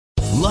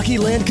Lucky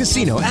Land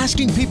Casino,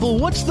 asking people,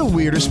 what's the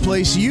weirdest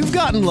place you've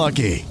gotten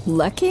lucky?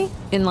 Lucky?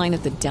 In line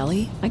at the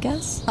deli, I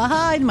guess?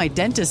 Aha, in my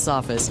dentist's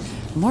office.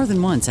 More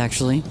than once,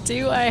 actually.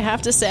 Do I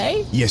have to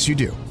say? Yes, you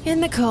do. In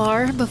the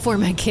car before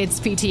my kids'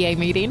 PTA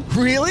meeting.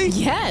 Really?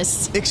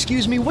 Yes.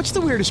 Excuse me, what's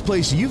the weirdest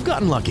place you've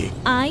gotten lucky?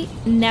 I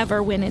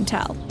never win and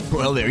tell.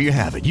 Well, there you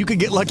have it. You can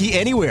get lucky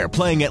anywhere,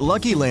 playing at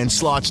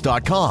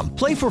LuckyLandSlots.com.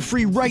 Play for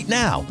free right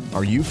now.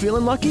 Are you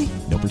feeling lucky?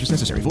 No purchase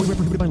necessary. Void where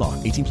prohibited by law.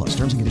 18 plus.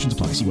 Terms and conditions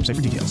apply. See website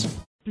for details.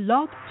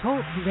 Blog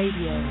Talk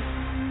Radio.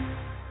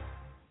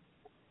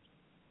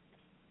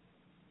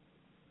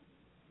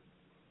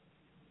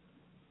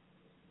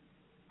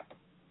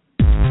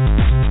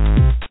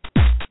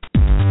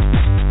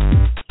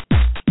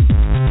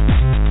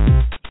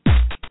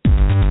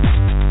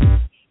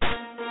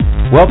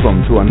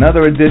 Welcome to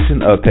another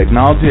edition of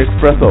Technology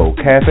Expresso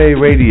Cafe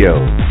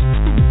Radio.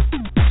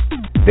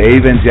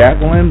 Dave and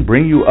Jacqueline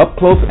bring you up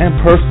close and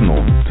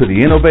personal to the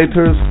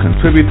innovators,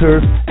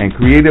 contributors, and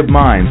creative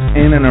minds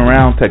in and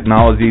around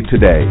technology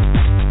today.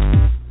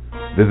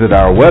 Visit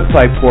our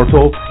website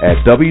portal at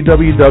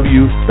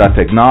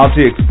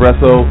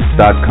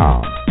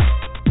www.technologyexpresso.com.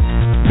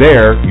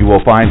 There you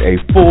will find a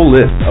full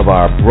list of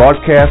our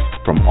broadcasts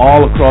from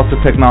all across the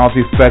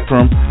technology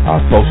spectrum, our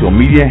social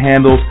media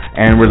handles,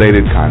 and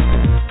related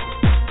content.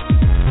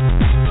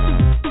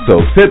 So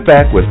sit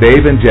back with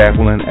Dave and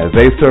Jacqueline as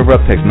they serve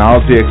up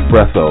Technology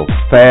Expresso,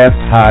 fast,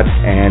 hot,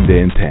 and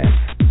intense.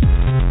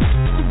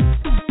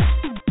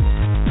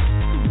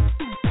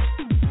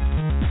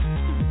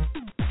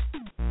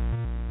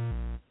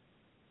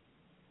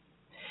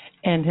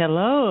 And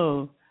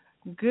hello.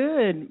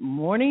 Good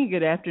morning,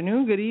 good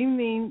afternoon, good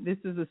evening. This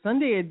is a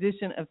Sunday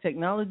edition of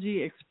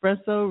Technology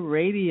Expresso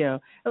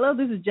Radio. Hello,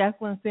 this is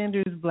Jacqueline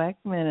Sanders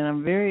Blackman, and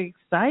I'm very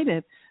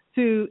excited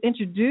to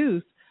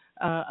introduce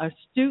our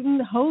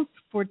student host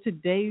for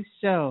today's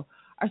show.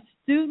 Our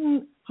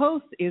student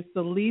host is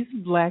Celise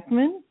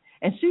Blackman,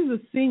 and she's a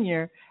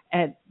senior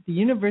at the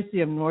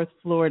University of North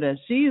Florida.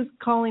 She is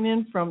calling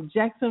in from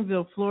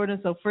Jacksonville, Florida.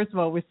 So first of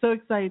all, we're so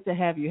excited to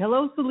have you.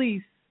 Hello,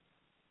 Celise.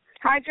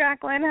 Hi,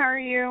 Jacqueline. How are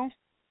you?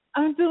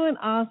 I'm doing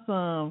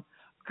awesome.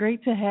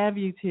 Great to have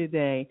you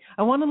today.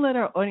 I want to let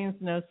our audience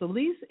know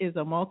Celise is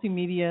a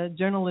multimedia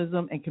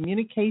journalism and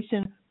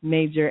communication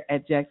major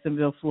at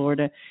Jacksonville,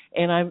 Florida.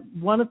 And I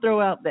want to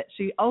throw out that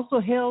she also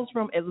hails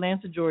from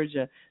Atlanta,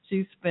 Georgia.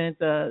 She spent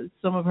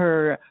some of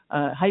her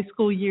high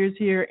school years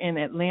here in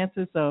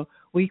Atlanta, so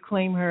we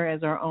claim her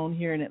as our own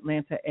here in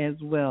Atlanta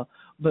as well.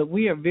 But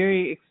we are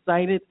very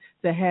excited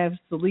to have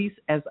Celise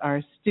as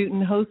our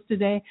student host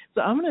today.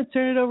 So I'm going to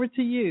turn it over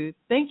to you.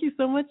 Thank you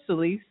so much,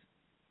 Celise.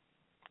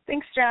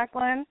 Thanks,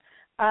 Jacqueline.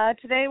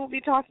 Today we'll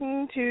be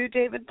talking to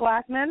David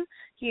Blackman.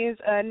 He is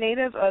a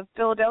native of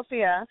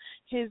Philadelphia.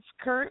 His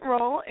current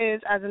role is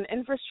as an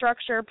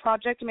infrastructure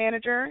project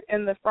manager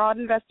in the Fraud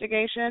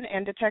Investigation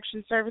and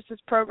Detection Services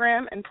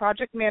Program and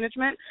Project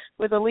Management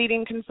with a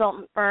leading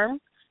consultant firm.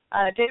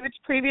 David's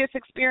previous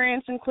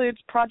experience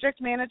includes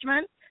project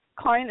management,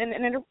 client and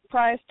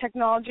enterprise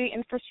technology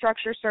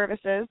infrastructure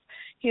services.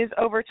 He has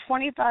over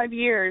 25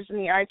 years in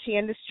the IT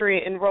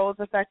industry in roles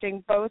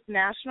affecting both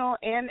national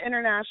and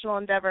international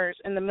endeavors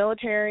in the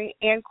military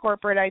and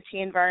corporate IT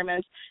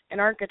environments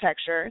and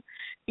architecture.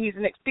 He's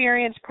an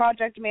experienced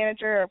project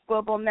manager of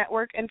global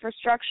network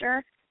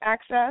infrastructure,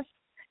 access,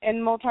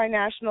 and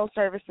multinational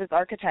services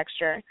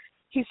architecture.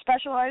 He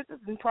specializes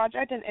in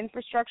project and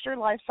infrastructure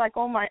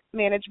lifecycle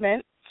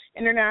management,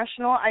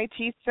 international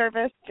IT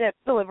service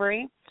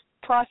delivery,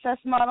 process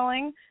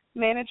modeling,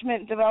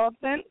 management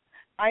development,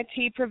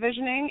 IT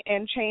provisioning,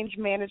 and change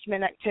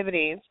management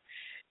activities.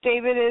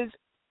 David is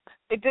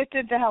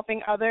addicted to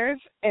helping others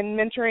and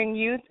mentoring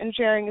youth and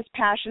sharing his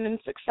passion and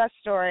success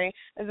story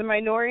as a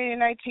minority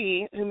in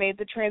IT who made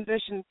the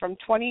transition from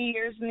 20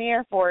 years in the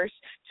Air Force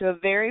to a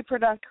very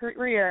productive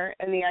career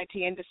in the IT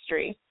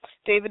industry.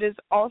 David is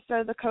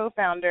also the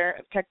co-founder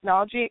of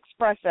Technology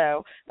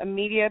Expresso, a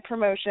media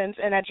promotions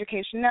and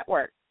education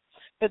network.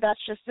 But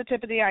that's just the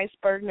tip of the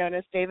iceberg, known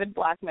as David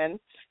Blackman.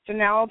 So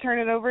now I'll turn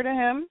it over to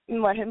him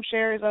and let him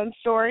share his own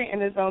story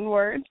in his own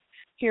words.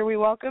 Here we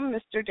welcome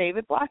Mr.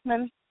 David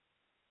Blackman.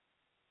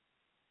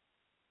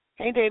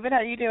 Hey, David, how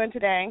are you doing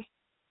today?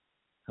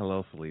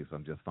 Hello, Celise.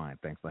 I'm just fine.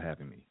 Thanks for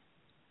having me.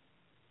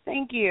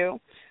 Thank you.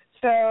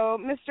 So,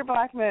 Mr.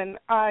 Blackman,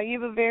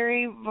 you have a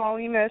very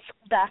voluminous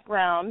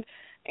background,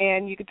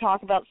 and you could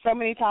talk about so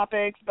many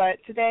topics, but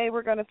today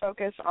we're going to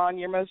focus on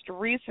your most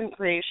recent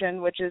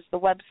creation, which is the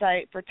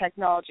website for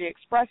Technology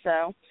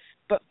Expresso.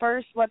 But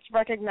first, let's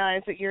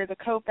recognize that you're the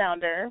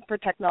co-founder for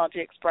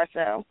Technology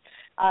Expresso.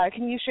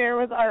 Can you share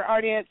with our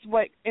audience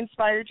what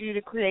inspired you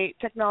to create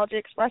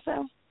Technology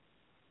Expresso?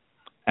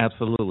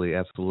 Absolutely,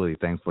 absolutely.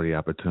 Thanks for the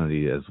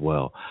opportunity as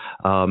well.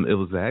 It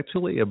was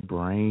actually a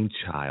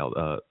brainchild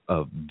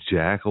of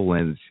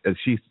Jacqueline.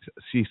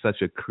 She's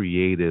such a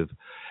creative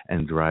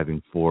and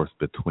driving force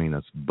between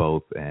us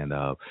both, and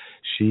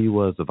she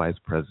was the vice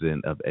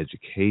president of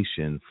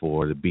education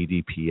for the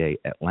BDPA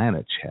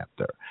Atlanta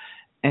chapter.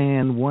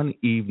 And one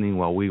evening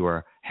while we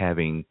were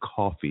having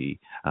coffee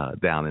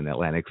down in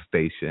Atlantic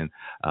Station,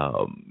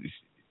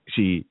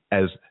 she,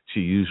 as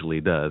she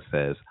usually does,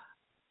 says,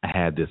 I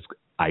had this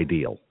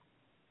ideal.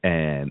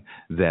 And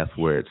that's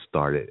where it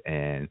started.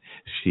 And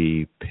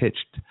she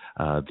pitched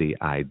the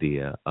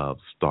idea of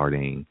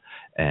starting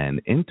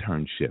an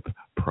internship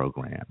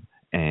program.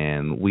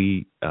 And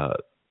we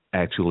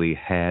actually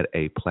had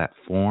a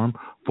platform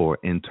for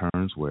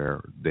interns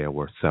where there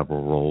were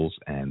several roles,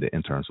 and the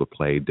interns would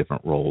play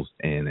different roles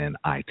in an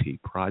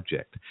IT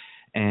project.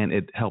 And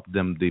it helped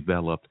them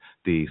develop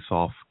the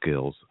soft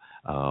skills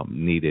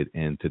needed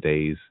in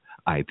today's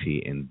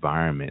IT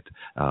environment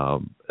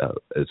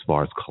as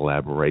far as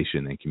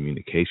collaboration and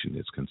communication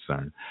is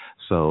concerned.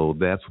 So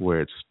that's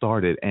where it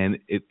started, and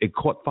it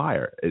caught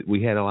fire.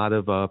 We had a lot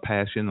of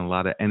passion, a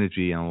lot of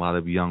energy, and a lot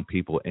of young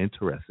people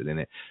interested in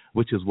it,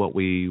 which is what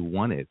we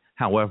wanted.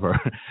 However,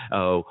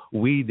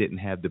 we didn't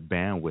have the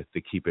bandwidth to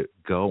keep it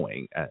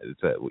going.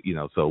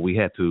 So we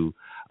had to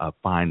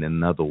find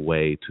another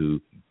way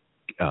to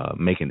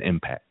make an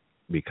impact,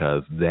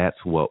 because that's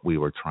what we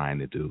were trying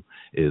to do,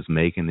 is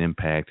make an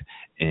impact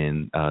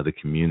in the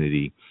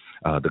community,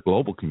 the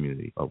global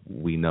community.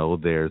 We know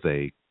there's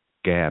a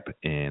gap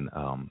in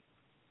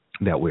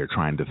that we're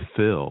trying to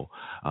fill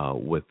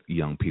with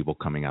young people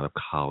coming out of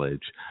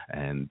college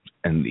and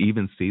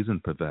even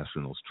seasoned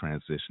professionals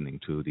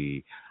transitioning to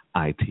the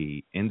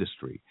IT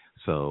industry.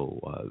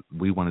 So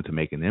we wanted to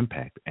make an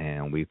impact,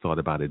 and we thought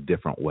about a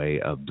different way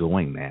of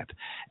doing that.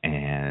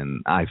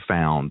 And I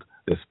found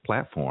this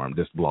platform,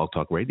 this Blog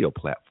Talk Radio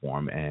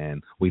platform,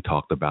 and we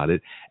talked about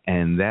it.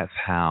 And that's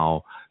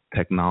how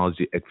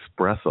Technology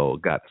Espresso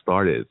got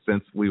started.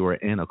 Since we were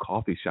in a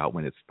coffee shop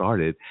when it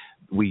started,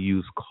 we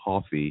used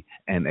coffee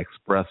and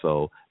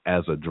espresso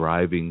as a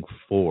driving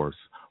force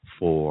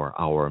for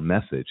our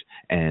message.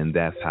 And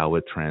that's how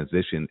it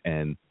transitioned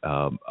and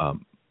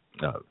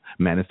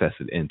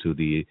manifested into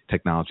the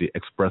Technology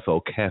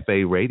Espresso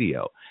Cafe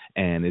Radio.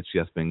 And it's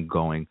just been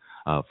going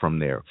from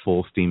there.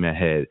 Full steam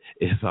ahead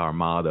is our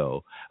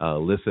motto.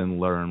 Listen,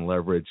 learn,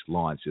 leverage,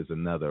 launch is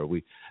another.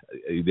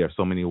 There are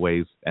so many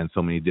ways and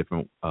so many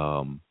different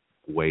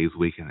ways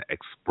we can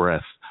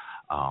express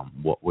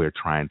what we're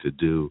trying to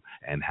do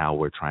and how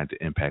we're trying to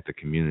impact the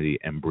community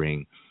and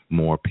bring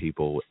more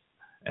people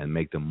and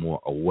make them more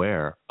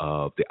aware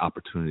of the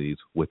opportunities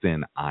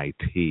within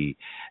IT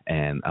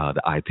and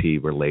the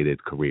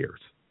IT-related careers.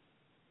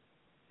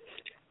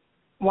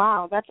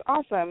 Wow, that's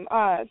awesome.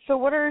 So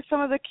what are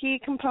some of the key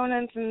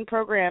components and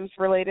programs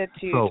related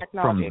to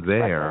Technology From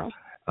there,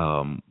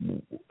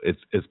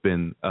 it's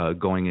been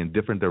going in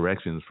different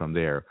directions from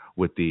there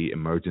with the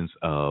emergence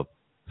of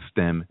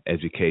STEM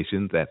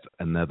education. That's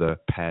another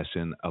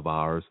passion of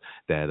ours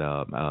that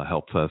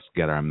helps us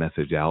get our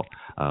message out.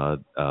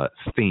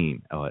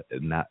 STEAM,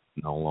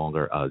 no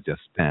longer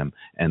just STEM,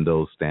 and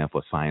those stand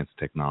for science,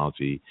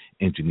 technology,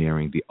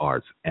 engineering, the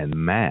arts, and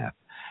math.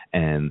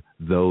 And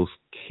those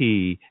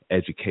key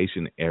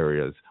education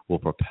areas will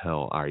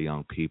propel our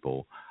young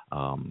people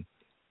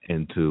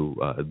into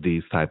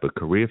these type of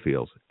career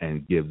fields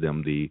and give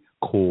them the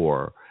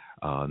core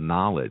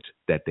knowledge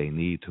that they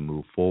need to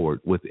move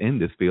forward within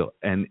this field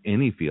and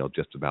any field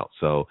just about.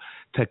 So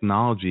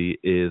technology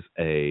is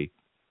a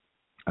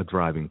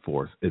driving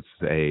force. It's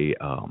a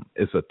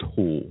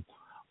tool.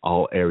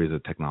 All areas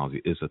of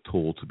technology is a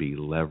tool to be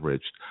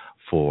leveraged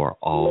for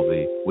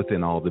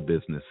within all the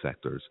business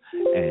sectors.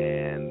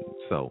 And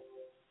so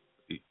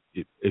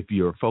if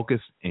you're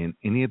focused in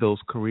any of those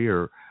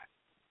career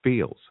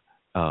fields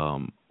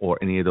or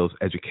any of those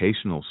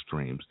educational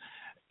streams,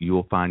 you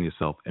will find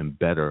yourself in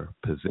better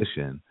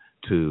position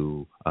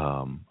to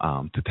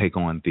take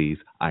on these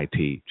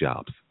IT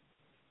jobs.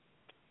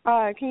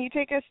 Can you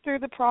take us through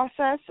the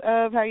process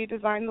of how you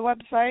designed the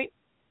website?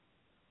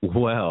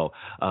 Well,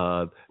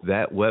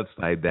 that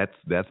website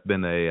that's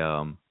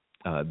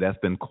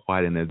been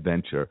quite an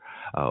adventure.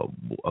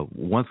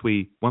 Once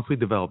we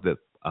developed that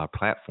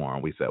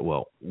platform, we said,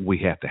 well, we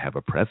have to have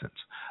a presence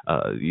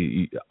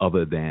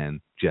other than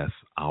just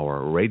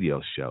our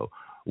radio show.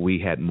 We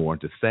had more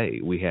to say.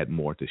 We had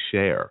more to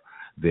share.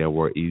 There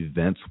were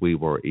events we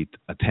were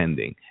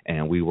attending,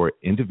 and we were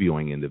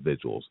interviewing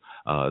individuals,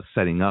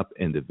 setting up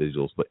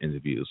individuals for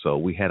interviews. So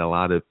we had a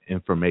lot of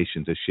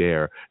information to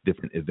share,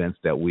 different events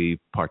that we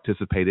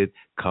participated,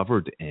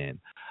 covered in,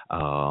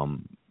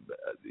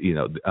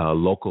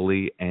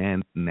 locally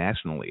and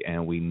nationally.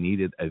 And we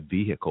needed a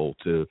vehicle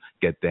to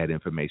get that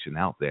information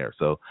out there.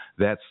 So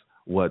that's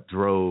what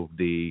drove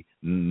the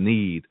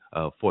need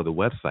for the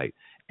website.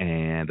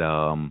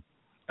 And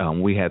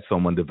we had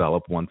someone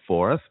develop one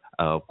for us.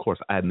 Of course,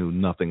 I knew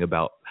nothing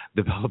about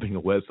developing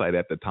a website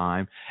at the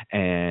time,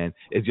 and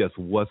it just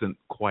wasn't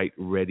quite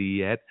ready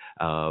yet.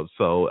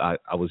 So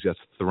I was just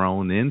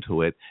thrown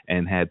into it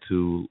and had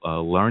to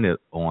learn it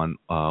on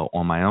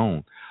my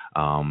own.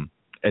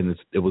 And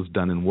it was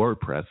done in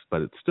WordPress,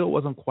 but it still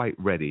wasn't quite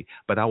ready.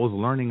 But I was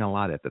learning a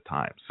lot at the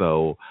time.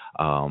 So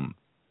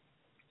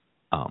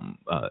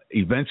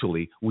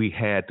eventually we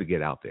had to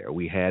get out there.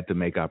 We had to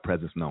make our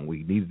presence known.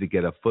 We needed to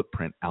get a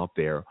footprint out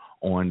there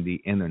on the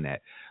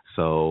internet.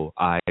 So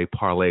I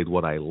parlayed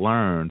what I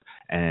learned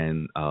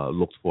and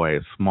looked for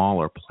a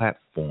smaller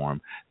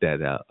platform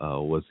that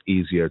was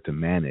easier to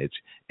manage,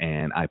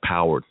 and I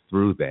powered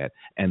through that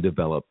and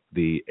developed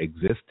the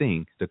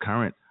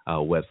current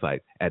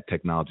website at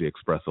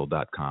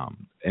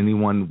technologyexpresso.com.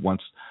 Anyone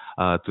wants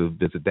to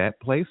visit that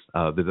place,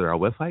 visit our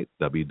website,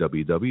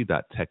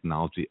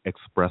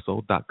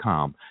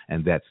 www.technologyexpresso.com,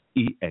 and that's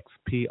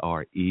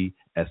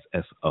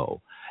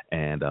EXPRESSO.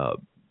 And,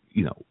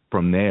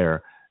 from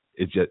there,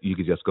 you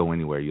could just go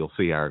anywhere. You'll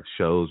see our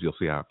shows. You'll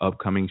see our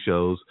upcoming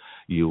shows.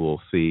 You will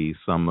see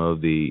some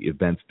of the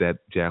events that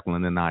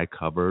Jacqueline and I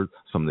covered,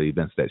 some of the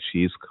events that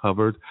she's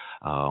covered.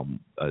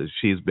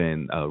 She's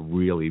been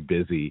really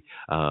busy.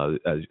 And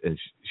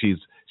she's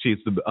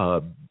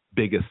the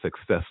biggest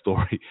success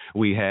story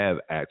we have,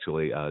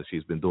 actually.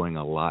 She's been doing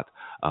a lot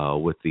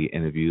with the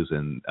interviews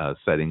and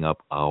setting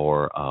up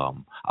our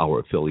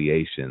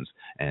affiliations,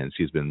 and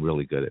she's been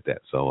really good at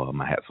that. So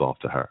my hat's off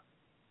to her.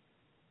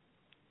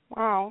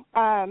 Wow.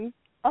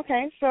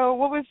 Okay, so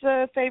what was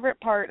the favorite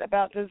part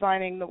about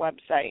designing the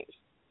website?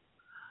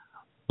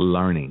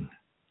 Learning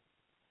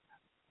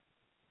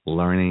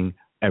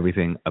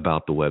everything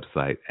about the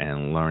website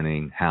and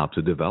learning how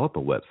to develop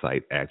a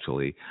website,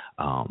 actually,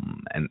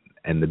 and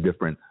the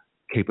different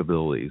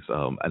capabilities.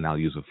 And I'll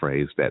use a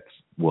phrase that's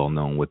well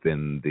known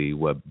within the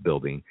web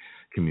building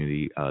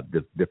community,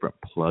 different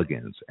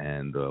plugins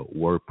and the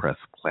WordPress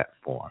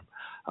platform.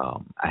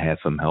 I had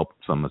some help,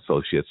 some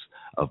associates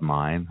of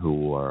mine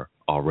who are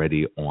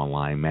already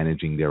online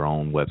managing their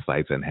own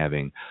websites and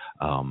having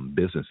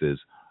businesses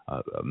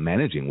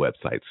managing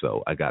websites.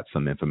 So I got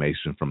some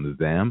information from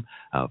them,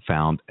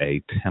 found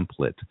a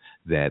template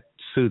that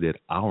suited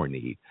our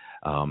need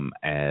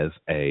as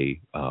a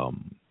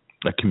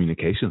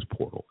communications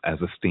portal,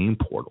 as a Steam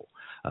portal.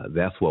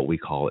 That's what we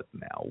call it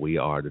now. We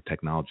are the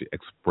Technology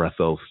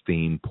Expresso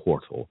Steam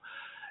portal.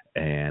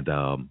 And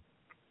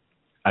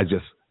I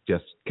just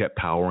kept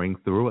powering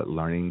through it,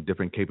 learning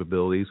different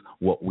capabilities,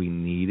 what we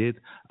needed,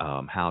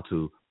 how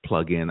to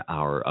plug in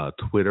our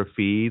Twitter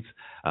feeds.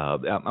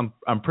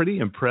 I'm pretty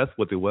impressed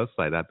with the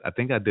website. I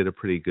think I did a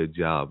pretty good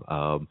job.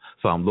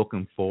 So I'm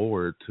looking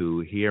forward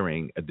to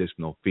hearing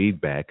additional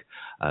feedback,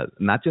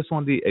 not just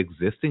on the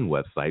existing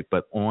website,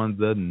 but on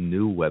the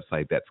new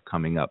website that's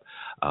coming up.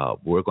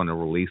 We're going to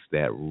release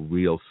that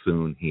real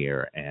soon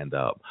here. And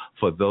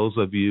for those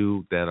of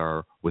you that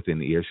are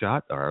within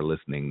earshot or are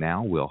listening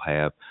now, we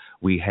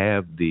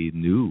have the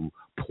new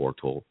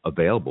portal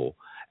available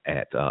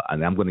at,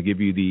 and I'm going to give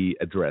you the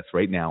address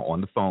right now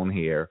on the phone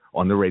here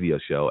on the radio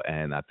show,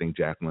 and I think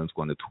Jacqueline's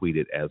going to tweet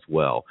it as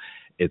well.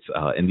 It's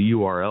in the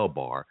URL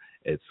bar.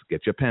 It's,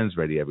 get your pens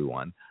ready,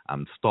 everyone.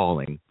 I'm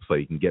stalling so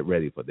you can get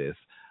ready for this.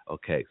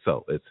 Okay,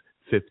 so it's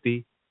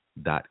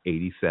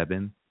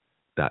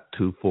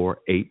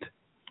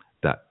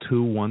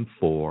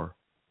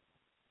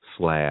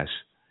 50.87.248.214/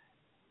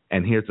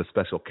 and here's a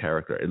special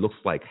character. It looks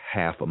like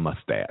half a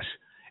mustache.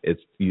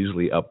 It's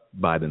usually up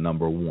by the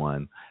number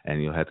 1,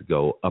 and you'll have to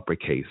go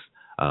uppercase.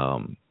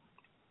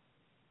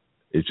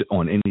 It's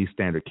on any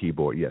standard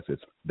keyboard. Yes,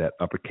 it's that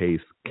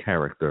uppercase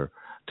character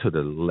to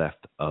the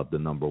left of the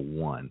number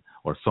 1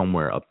 or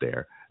somewhere up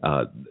there.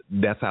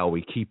 That's how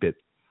we keep it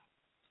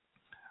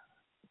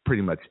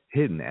pretty much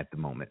hidden at the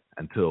moment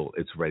until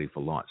it's ready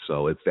for launch.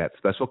 So it's that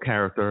special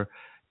character,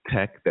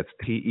 tech, that's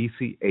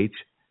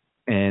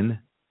TECHN,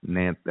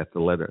 that's the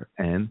letter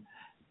N,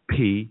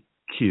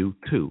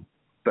 PQ2.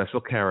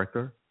 Special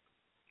character,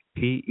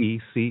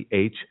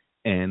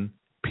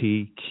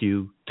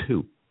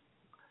 TECHNPQ2.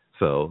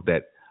 So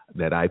that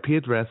IP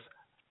address,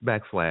 /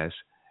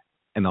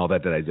 and all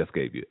that I just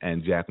gave you.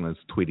 And Jacqueline's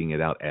tweeting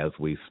it out as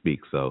we speak.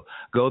 So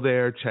go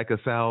there, check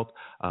us out,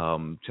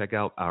 check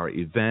out our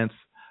events,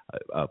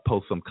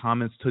 post some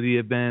comments to the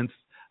events,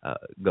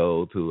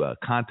 go to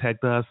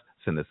contact us,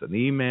 send us an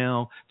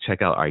email,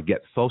 check out our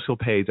Get Social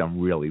page. I'm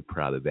really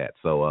proud of that.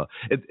 So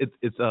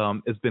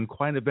it's been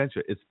quite an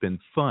adventure. It's been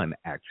fun,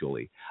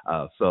 actually.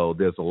 So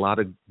there's a lot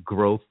of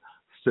growth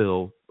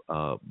still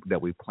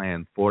that we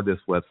plan for this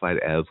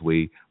website as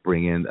we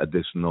bring in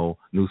additional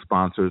new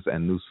sponsors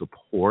and new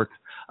support.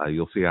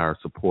 You'll see our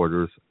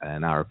supporters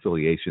and our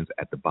affiliations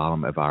at the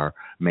bottom of our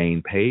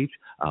main page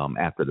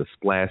after the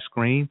splash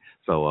screen.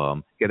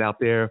 So get out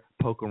there,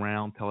 poke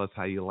around, tell us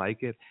how you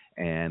like it,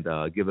 and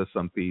give us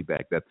some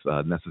feedback that's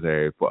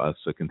necessary for us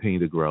to continue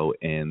to grow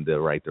in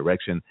the right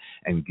direction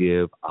and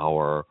give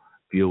our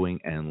viewing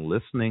and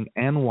listening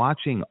and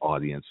watching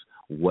audience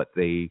what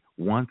they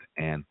want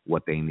and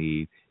what they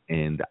need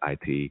in the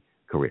IT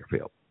career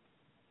field.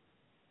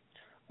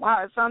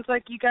 Wow, it sounds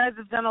like you guys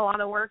have done a lot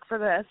of work for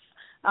this.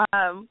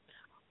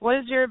 What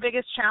is your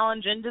biggest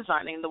challenge in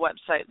designing the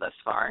website thus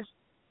far?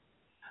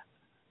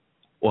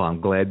 Well,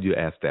 I'm glad you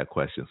asked that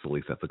question,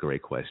 Celise. That's a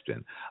great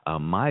question.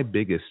 My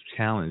biggest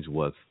challenge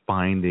was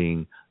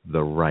finding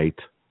the right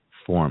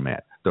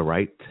format, the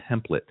right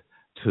template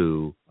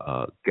to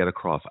get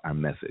across our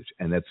message,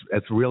 and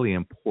that's really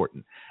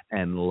important.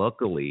 And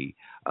luckily,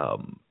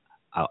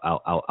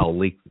 I'll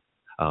link.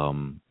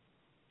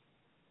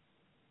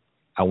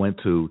 I went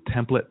to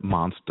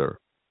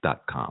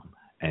templatemonster.com,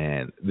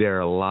 and there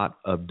are a lot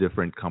of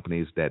different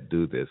companies that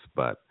do this,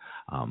 but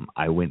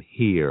I went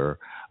here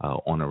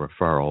on a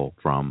referral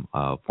from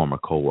a former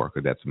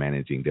coworker that's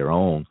managing their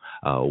own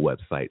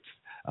websites,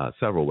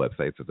 several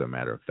websites, as a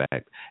matter of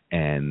fact,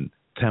 and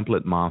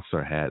Template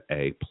Monster had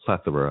a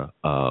plethora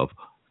of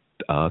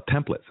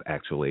templates,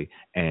 actually,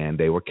 and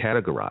they were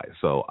categorized.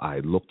 So I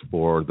looked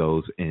for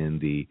those in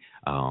the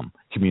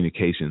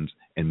communications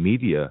and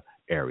media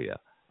area.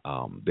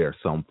 There are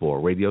some for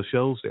radio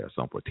shows. There are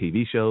some for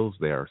TV shows.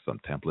 There are some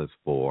templates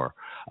for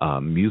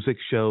music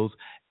shows.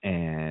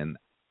 And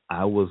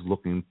I was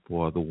looking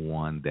for the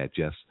one that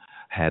just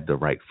had the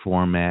right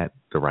format,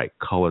 the right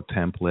color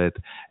template,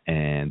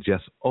 and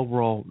just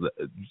overall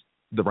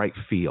the right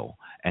feel.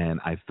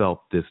 And I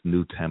felt this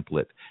new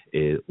template,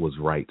 it was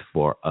right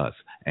for us.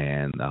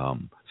 And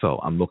so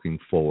I'm looking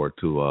forward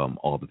to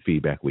all the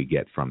feedback we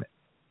get from it.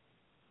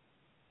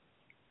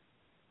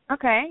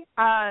 Okay,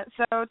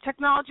 so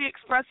Technology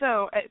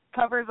Expresso, it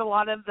covers a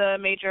lot of the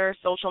major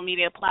social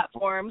media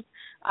platforms,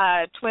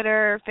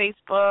 Twitter,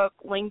 Facebook,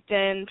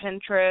 LinkedIn,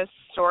 Pinterest,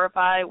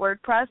 Storify,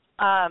 WordPress.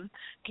 Can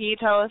you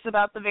tell us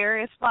about the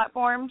various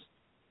platforms?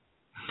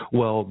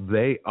 Well,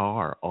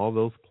 all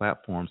those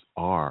platforms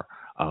are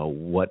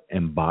what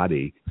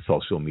embody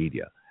social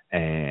media.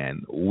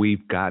 And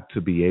we've got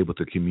to be able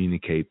to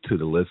communicate to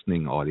the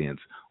listening audience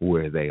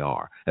where they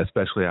are,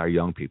 especially our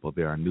young people.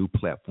 There are new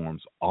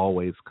platforms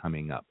always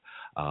coming up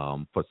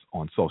on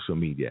social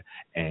media.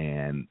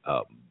 And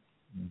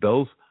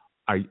those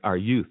are our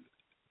youth.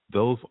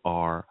 Those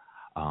are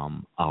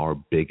our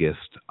biggest,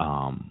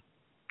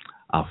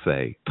 I'll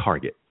say,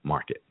 target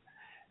market.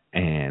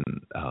 And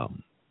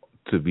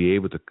to be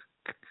able to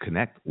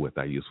connect with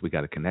our youth, we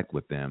got to connect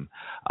with them.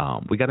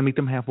 We got to meet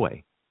them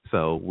halfway.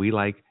 So we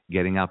like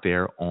getting out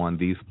there on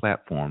these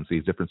platforms,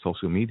 these different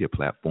social media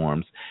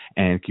platforms,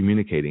 and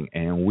communicating.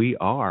 And we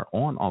are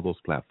on all those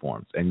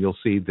platforms. And you'll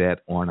see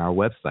that on our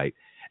website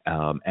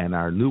and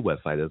our new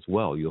website as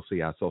well. You'll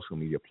see our social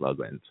media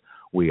plugins.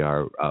 We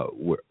are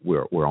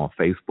we're on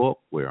Facebook,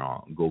 we're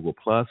on Google+,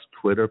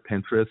 Twitter,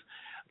 Pinterest,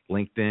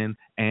 LinkedIn,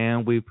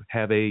 and we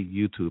have a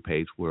YouTube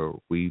page where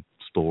we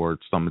stored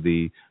some of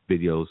the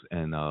videos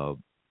and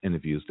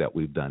interviews that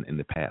we've done in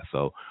the past.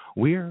 So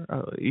we're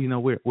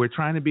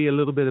trying to be a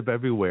little bit of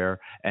everywhere,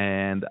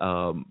 and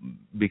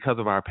because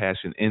of our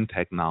passion in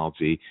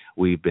technology,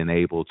 we've been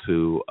able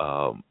to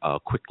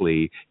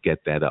quickly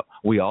get that up.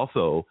 We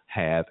also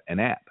have an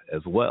app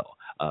as well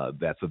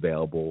that's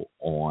available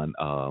on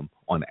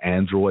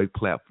Android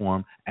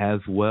platform as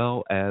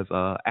well as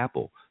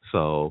Apple.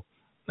 So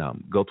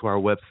go to our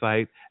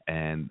website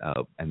and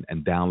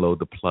download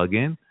the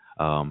plugin.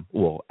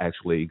 Well,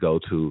 actually go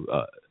to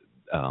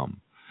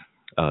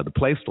the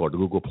Play Store, the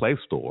Google Play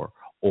Store,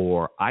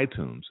 or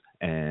iTunes,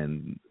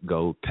 and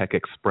go Tech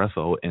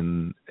Expresso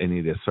in any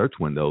of the search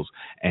windows,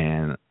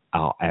 and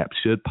our app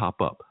should pop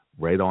up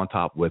right on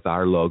top with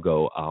our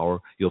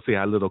logo. You'll see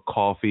our little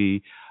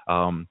coffee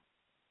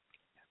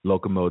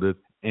locomotive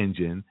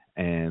engine,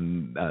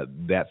 and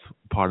that's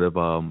part of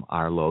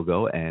our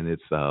logo, and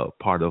it's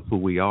part of who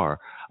we are.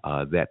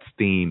 That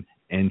steam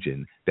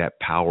engine, that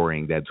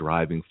powering, that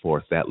driving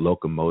force, that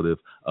locomotive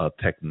of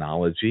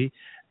technology,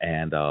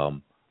 and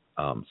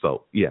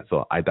so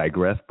I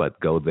digress, but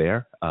go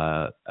there,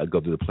 go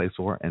to the Play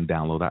Store and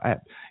download our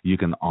app. You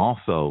can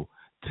also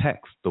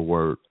text the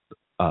word,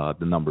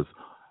 the numbers,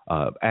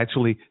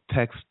 actually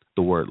text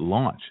the word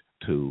launch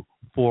to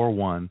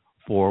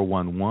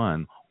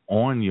 41411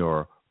 on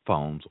your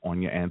phones,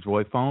 on your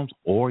Android phones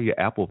or your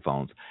Apple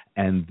phones,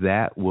 and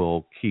that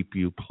will keep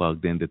you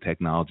plugged into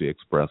Technology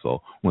Expresso.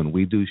 When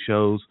we do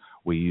shows,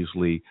 we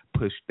usually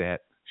push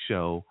that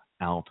show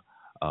out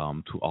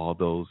to all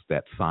those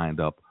that signed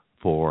up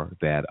for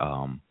that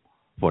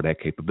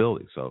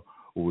capability. So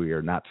we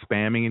are not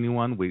spamming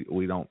anyone.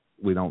 We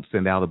don't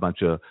send out a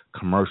bunch of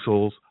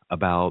commercials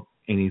about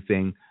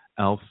anything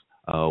else.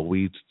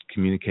 We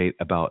communicate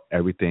about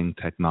everything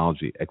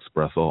Technology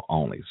Expresso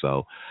only.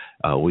 So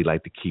we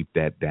like to keep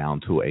that down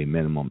to a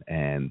minimum,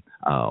 and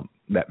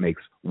that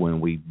makes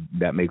what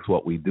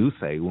we do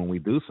say when we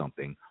do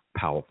something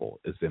powerful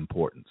is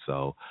important.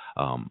 So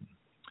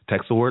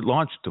text the word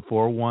launch to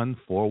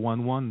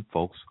 41411,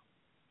 folks.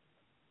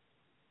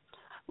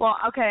 Well,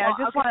 okay, I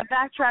just want to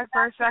backtrack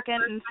for a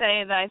second and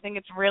say that I think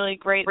it's really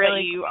great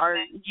that you are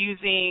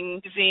using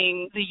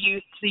the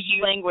youth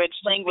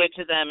language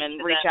to them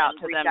and reach out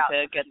to them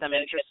to get them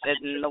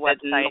interested in the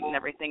website and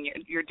everything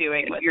you're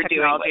doing with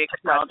Technology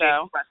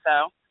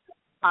Expresso.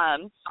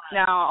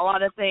 Now, a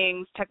lot of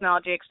things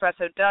Technology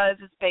Expresso does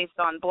is based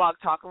on Blog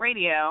Talk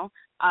Radio.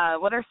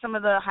 What are some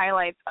of the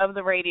highlights of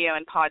the radio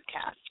and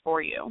podcast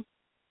for you?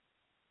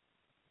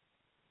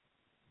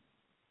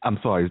 I'm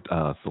sorry,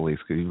 Celise,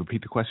 could you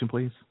repeat the question,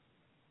 please?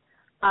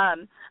 I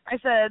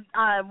said,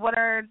 what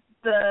are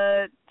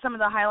some of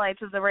the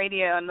highlights of the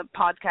radio and the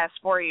podcast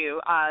for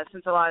you,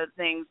 since a lot of the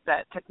things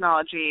that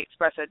Technology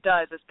Expresso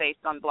does is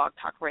based on Blog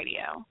Talk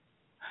Radio.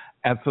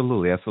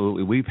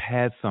 Absolutely. We've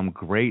had some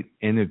great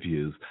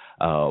interviews.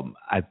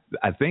 I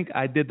think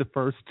I did the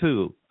first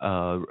two,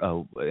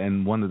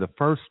 and one of the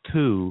first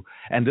two,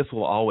 and this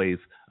will always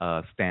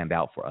stand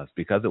out for us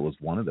because it was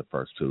one of the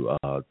first two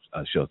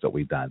shows that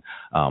we've done.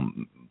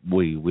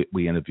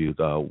 We interviewed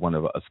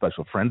a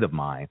special friend of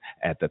mine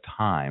at the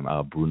time,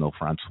 Bruno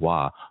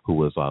Francois, who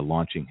was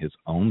launching his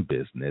own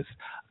business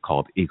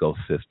called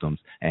Ecosystems,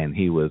 and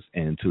he was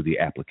into the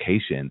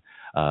application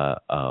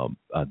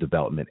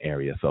development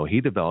area. So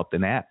he developed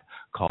an app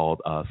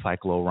called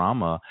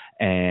Cyclorama,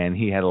 and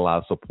he had a lot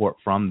of support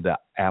from the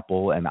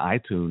Apple and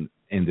iTunes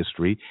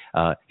industry.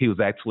 He was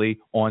actually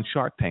on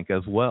Shark Tank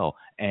as well,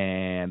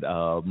 and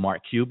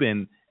Mark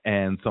Cuban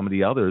and some of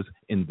the others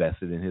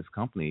invested in his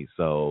company.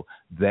 So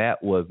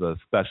that was a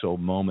special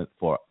moment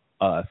for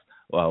us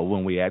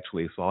when we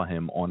actually saw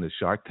him on the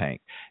Shark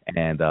Tank.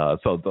 And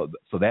so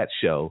that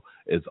show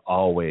is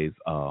always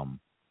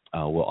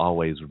will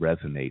always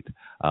resonate.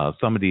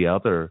 Some of the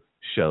other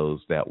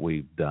shows that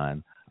we've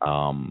done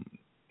are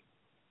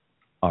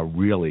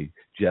really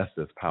just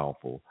as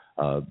powerful.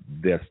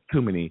 There's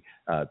too many,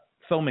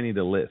 so many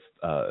to list.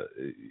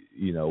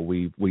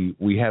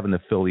 We have an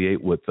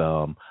affiliate with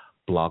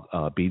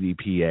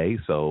BDPA,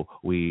 so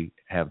we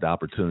have the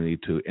opportunity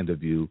to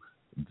interview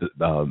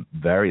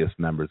various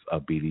members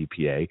of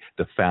BDPA.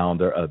 The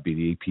founder of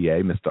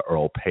BDPA, Mr.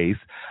 Earl Pace,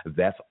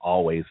 that's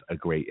always a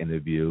great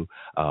interview.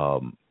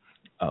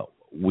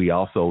 We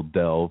also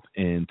delve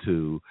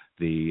into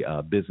the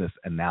business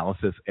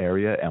analysis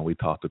area, and we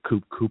talked to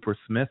Coop Cooper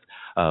Smith,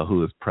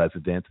 who is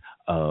president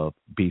of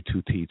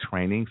B2T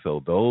Training.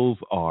 So those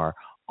are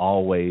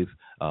always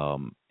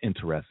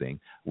interesting.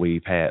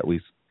 We've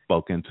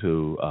spoken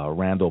to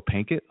Randall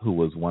Pinkett, who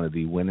was one of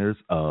the winners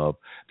of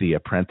The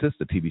Apprentice,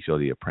 the TV show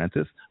The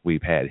Apprentice.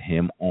 We've had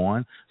him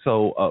on.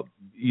 So,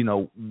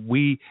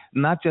 we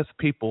not just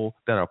people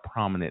that are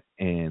prominent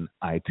in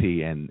IT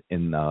and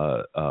in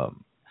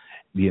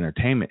the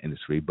entertainment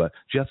industry, but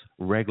just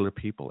regular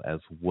people as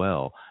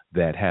well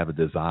that have a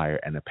desire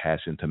and a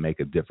passion to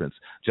make a difference,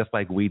 just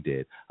like we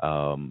did.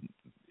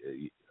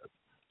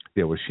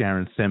 There was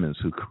Sharon Simmons,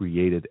 who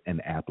created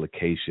an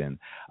application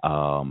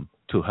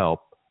to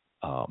help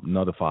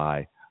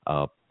notify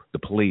the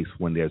police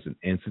when there's an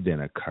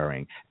incident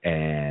occurring,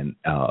 and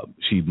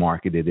she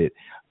marketed it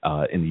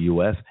in the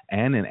U.S.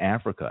 and in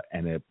Africa,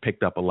 and it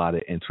picked up a lot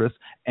of interest,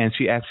 and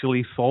she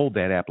actually sold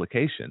that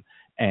application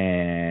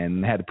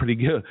and had a pretty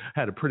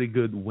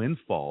good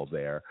windfall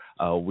there.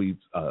 We've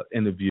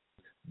interviewed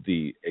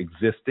the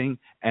existing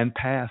and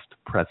past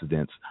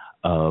presidents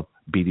of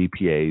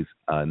BDPA's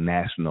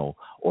national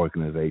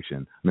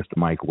organization, Mr.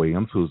 Mike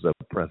Williams, who's the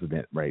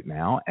president right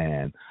now,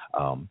 and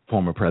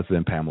former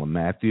President Pamela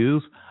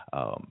Matthews.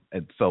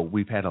 And so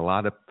we've had a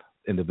lot of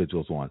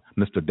individuals on.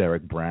 Mr.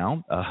 Derek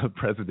Brown,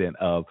 president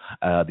of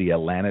the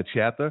Atlanta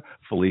chapter,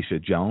 Felicia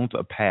Jones,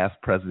 a past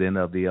president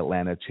of the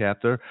Atlanta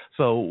chapter.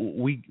 So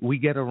we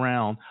get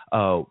around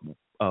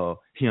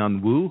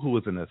Hyun Woo, who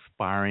is an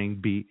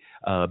aspiring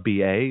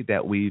BA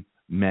that we've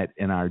met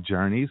in our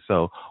journey.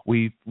 So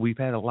we've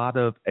had a lot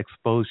of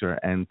exposure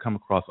and come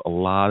across a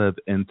lot of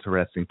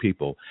interesting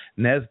people.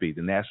 NSBE,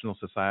 the National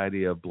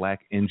Society of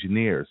Black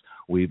Engineers,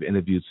 we've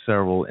interviewed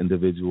several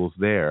individuals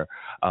there.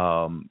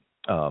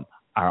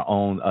 Our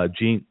own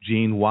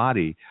Gene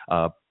Waddy,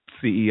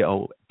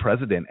 CEO,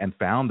 president, and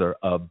founder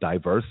of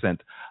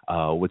Diversent,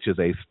 which is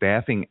a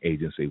staffing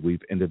agency.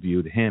 We've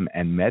interviewed him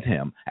and met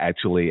him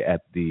actually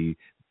at the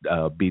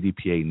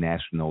BDPA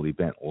national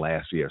event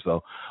last year.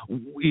 So,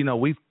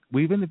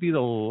 we've interviewed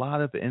a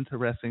lot of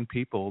interesting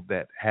people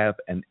that have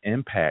an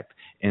impact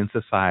in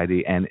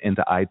society and in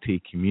the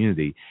IT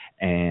community.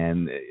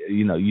 And,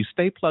 you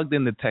stay plugged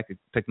in the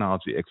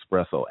Technology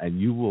Expresso, and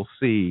you will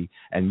see,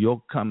 and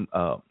you'll come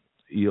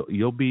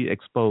you'll be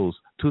exposed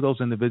to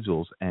those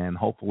individuals, and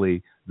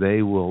hopefully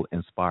they will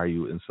inspire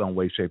you in some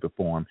way, shape, or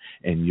form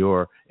in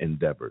your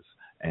endeavors.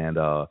 And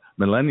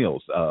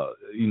millennials,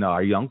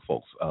 our young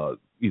folks,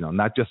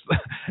 not just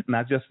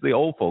the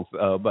old folks,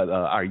 but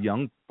our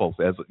young folks,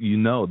 as you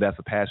know, that's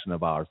a passion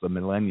of ours, the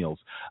millennials,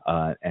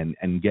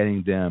 and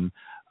getting them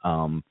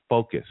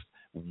focused.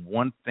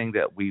 One thing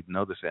that we've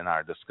noticed in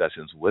our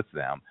discussions with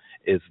them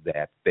is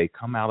that they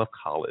come out of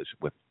college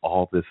with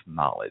all this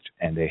knowledge,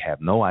 and they have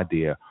no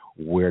idea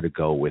where to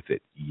go with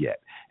it yet.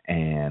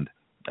 And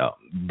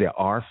there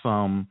are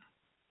some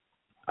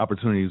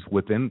opportunities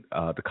within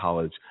the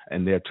college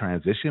and their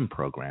transition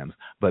programs,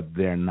 but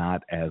they're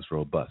not as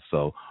robust.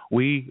 So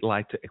we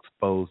like to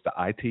expose the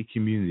IT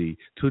community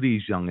to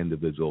these young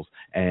individuals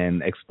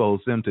and expose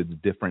them to the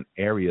different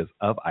areas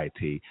of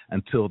IT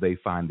until they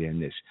find their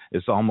niche.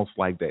 It's almost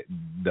like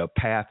the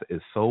path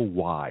is so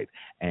wide,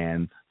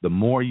 and the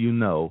more you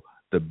know,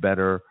 the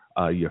better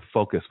your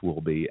focus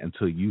will be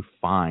until you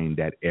find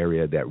that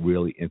area that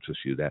really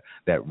interests you,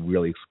 that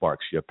really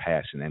sparks your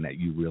passion and that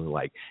you really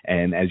like.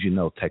 And as you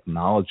know,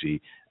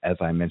 technology, as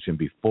I mentioned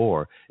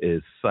before,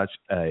 is such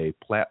a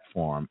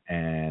platform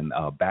and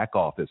back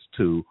office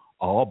to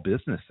all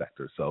business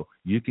sectors. So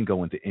you can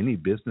go into any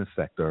business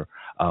sector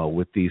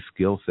with these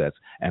skill sets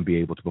and be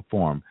able to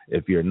perform.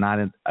 If you're not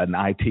an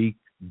IT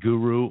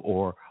guru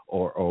or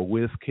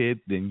whiz kid,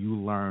 then you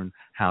learn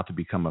how to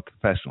become a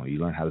professional. You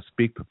learn how to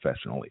speak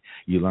professionally.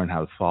 You learn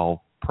how to solve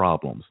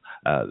problems.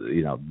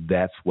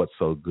 That's what's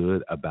so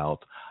good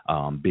about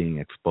being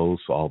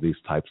exposed to all these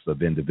types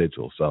of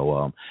individuals.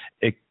 So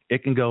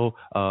it can go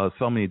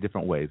so many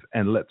different ways.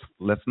 And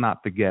let's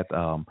not forget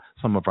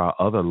some of our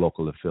other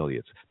local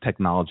affiliates,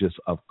 Technologists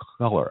of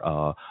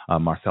Color.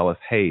 Marcellus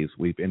Hayes,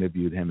 we've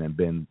interviewed him and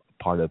been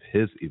part of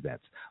his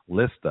events.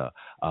 Lista,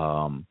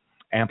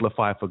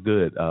 Amplify for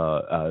Good,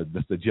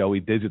 Mr. Joey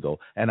Digital,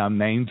 and I'm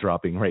name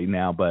dropping right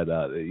now, but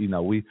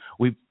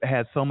we've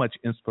had so much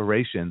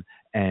inspiration,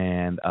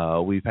 and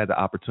we've had the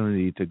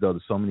opportunity to go to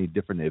so many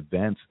different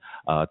events,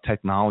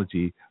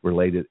 technology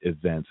related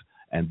events,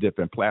 and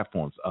different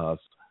platforms.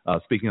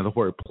 Speaking of the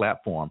word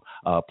platform,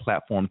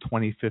 Platform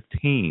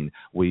 2015,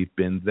 we've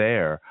been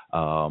there.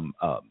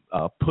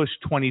 Push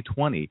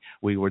 2020,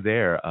 we were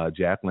there.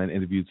 Jacqueline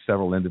interviewed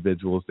several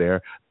individuals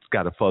there.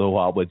 Got a photo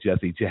op with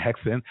Jesse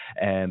Jackson,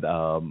 and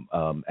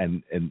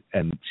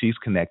she's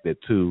connected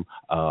to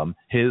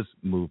his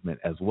movement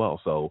as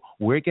well. So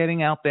we're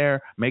getting out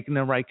there, making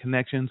the right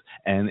connections,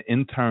 and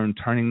in turn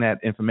turning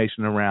that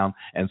information around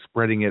and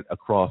spreading it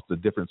across the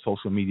different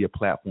social media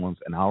platforms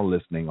and our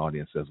listening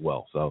audience as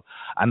well. So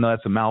I know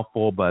that's a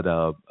mouthful, but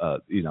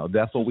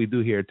that's what we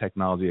do here at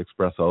Technology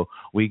Expresso.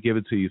 We give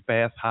it to you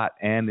fast, hot,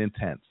 and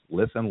intense.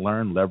 Listen,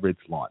 learn, leverage,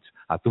 launch.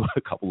 I threw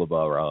a couple of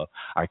our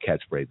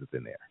catchphrases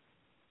in there.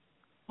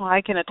 Well,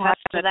 I can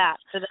attest to that.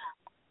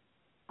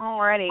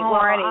 Alrighty.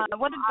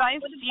 What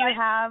advice do you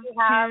have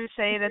to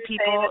say to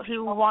people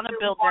who want to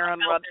build their own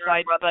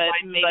website but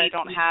maybe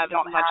don't have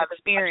much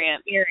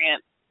experience?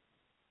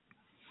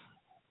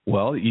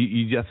 Well,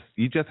 you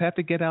just have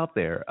to get out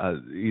there.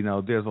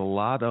 There's a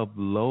lot of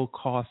low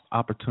cost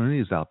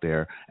opportunities out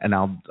there, and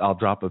I'll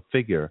drop a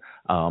figure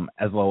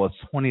as low as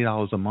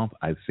 $20 a month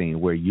I've seen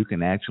where you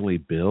can actually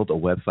build a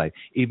website.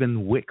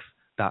 Even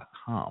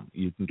Wix.com.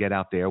 You can get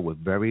out there with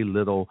very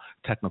little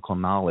technical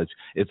knowledge.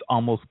 It's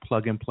almost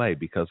plug and play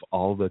because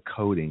all the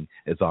coding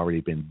has already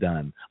been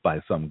done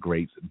by some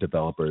great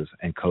developers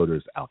and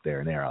coders out there,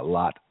 and there are a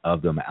lot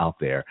of them out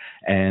there.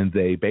 And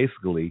they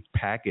basically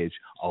package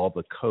all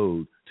the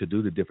code to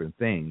do the different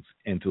things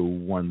into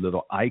one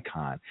little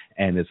icon,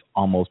 and it's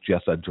almost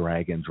just a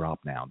drag and drop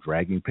now,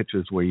 dragging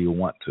pictures where you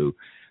want to,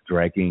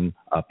 dragging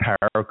a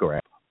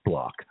paragraph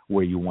block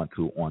where you want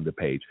to on the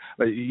page.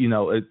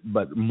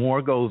 But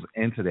more goes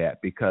into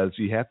that because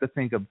you have to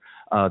think of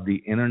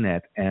the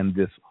internet and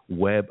this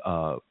web,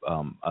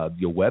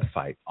 your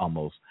website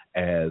almost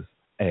as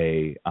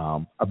a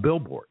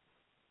billboard.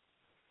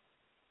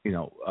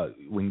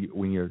 When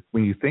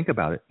you think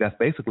about it, that's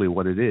basically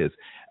what it is.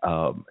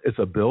 It's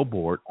a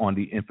billboard on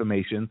the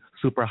information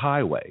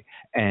superhighway,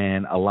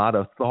 and a lot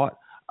of thought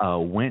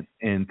went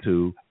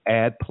into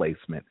ad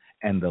placement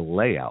and the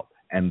layout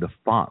and the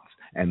fonts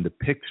and the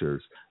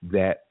pictures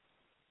that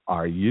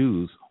are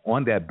used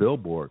on that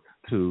billboard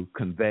to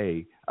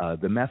convey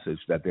the message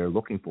that they're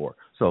looking for.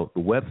 So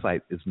the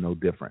website is no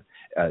different.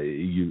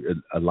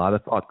 A lot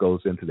of thought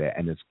goes into that,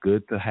 and it's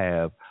good to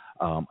have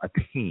a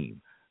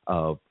team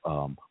of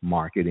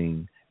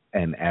marketing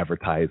and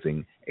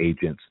advertising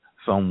agents,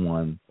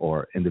 someone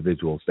or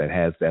individuals that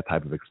has that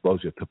type of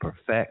exposure to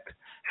perfect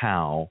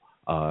how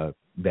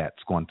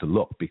that's going to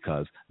look,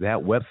 because that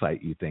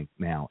website you think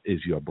now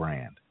is your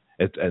brand.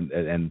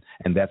 And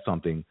that's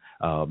something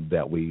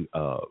that we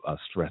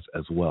stress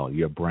as well,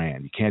 your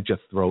brand. You can't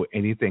just throw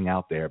anything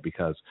out there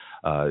because,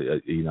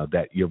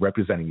 that you're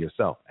representing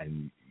yourself,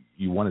 and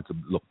you want it to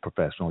look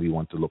professional. You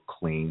want it to look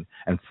clean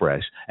and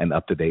fresh and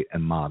up-to-date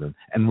and modern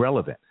and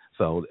relevant.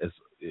 So it's,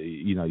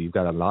 you've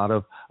got a lot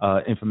of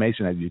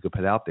information that you could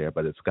put out there,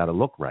 but it's got to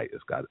look right.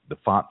 The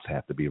fonts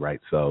have to be right.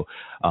 So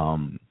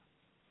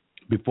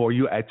before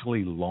you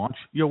actually launch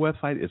your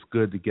website, it's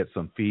good to get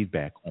some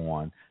feedback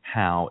on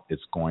how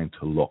it's going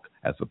to look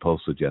as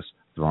opposed to just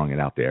throwing it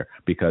out there,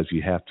 because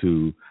you have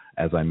to,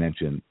 as I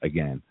mentioned,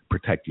 again,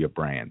 protect your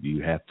brand.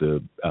 You have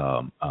to,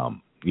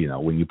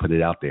 when you put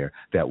it out there,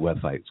 that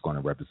website is going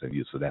to represent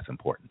you, so that's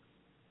important.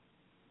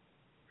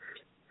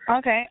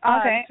 Okay.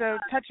 So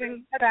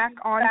touching back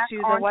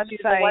onto the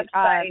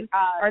website,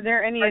 are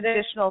there any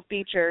additional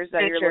features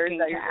that you're looking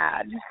to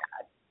add?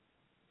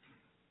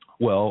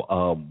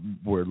 Well,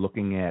 we're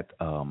looking at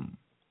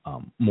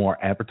more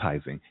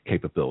advertising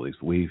capabilities.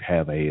 We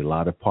have a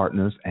lot of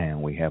partners,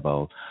 and we have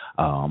a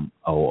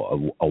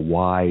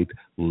wide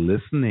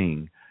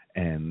listening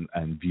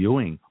and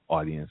viewing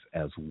audience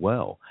as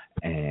well.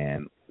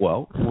 And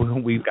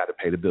we've got to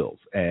pay the bills,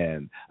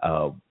 and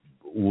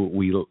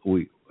we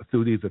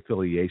through these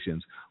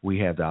affiliations, we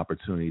have the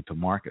opportunity to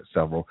market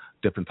several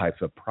different types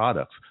of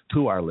products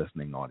to our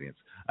listening audience.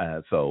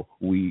 So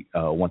we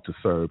want to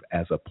serve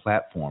as a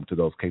platform to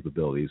those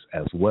capabilities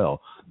as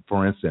well.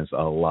 For instance,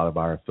 a lot of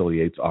our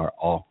affiliates are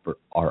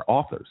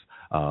authors.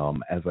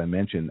 As I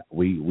mentioned,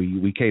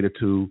 we cater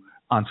to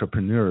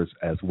entrepreneurs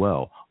as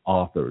well,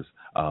 authors,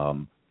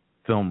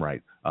 film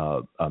right,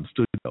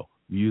 studio,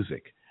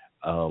 music,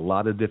 a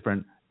lot of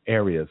different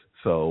areas.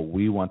 So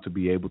we want to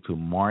be able to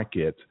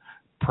market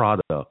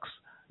products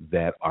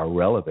that are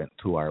relevant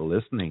to our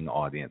listening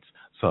audience.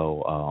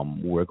 So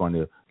we're going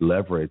to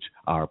leverage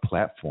our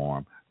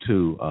platform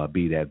to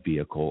be that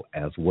vehicle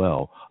as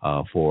well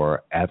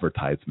for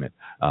advertisement.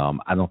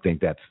 I don't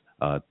think that's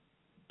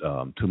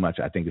too much.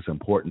 I think it's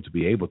important to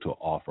be able to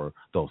offer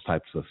those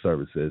types of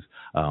services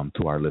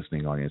to our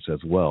listening audience as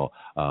well.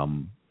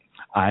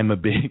 I'm a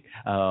big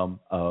Amazon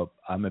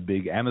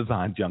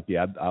junkie.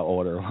 I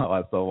order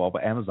stuff off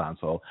of Amazon,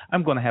 so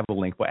I'm going to have a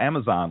link for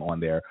Amazon on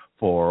there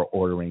for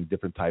ordering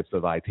different types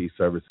of IT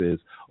services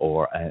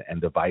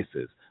and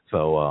devices.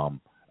 So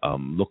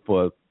look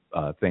for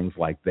things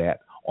like that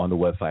on the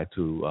website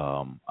to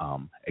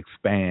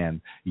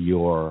expand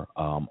your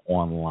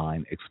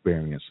online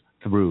experience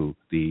through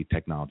the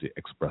Technology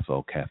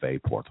Espresso Cafe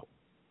portal.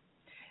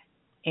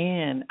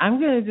 And I'm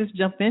going to just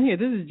jump in here.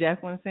 This is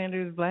Jacqueline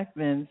Sanders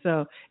Blackman.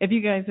 So if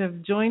you guys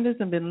have joined us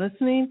and been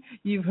listening,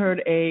 you've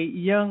heard a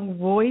young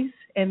voice,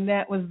 and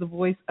that was the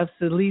voice of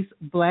Celise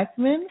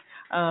Blackman,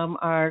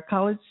 our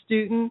college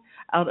student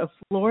out of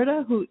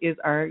Florida, who is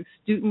our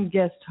student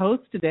guest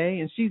host today.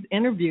 And she's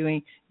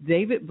interviewing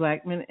David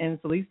Blackman,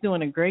 and Celise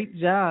doing a great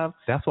job.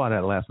 That's why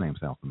that last name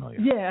sounds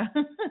familiar. Yeah.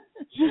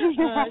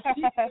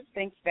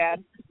 Thanks,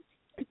 Dad.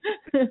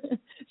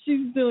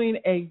 She's doing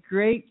a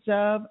great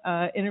job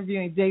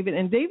interviewing David.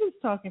 And David's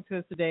talking to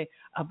us today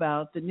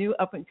about the new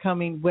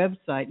up-and-coming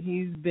website.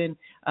 He's been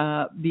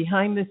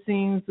behind the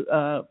scenes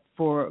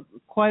for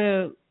quite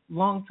a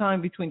long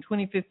time, between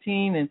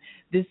 2015 and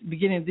this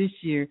beginning of this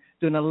year,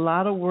 doing a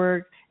lot of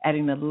work,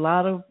 adding a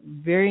lot of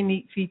very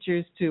neat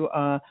features to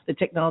the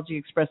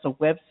Technology Espresso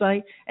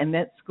website, and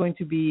that's going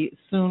to be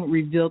soon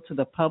revealed to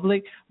the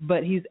public.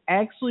 But he's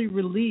actually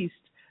released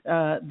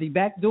the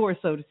back door,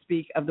 so to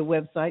speak, of the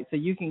website, so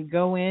you can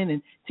go in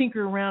and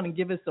tinker around and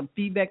give us some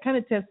feedback, kind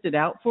of test it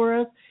out for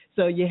us.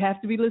 So you have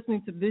to be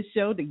listening to this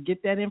show to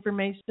get that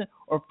information,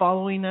 or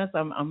following us.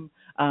 I'm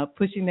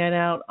pushing that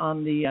out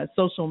on the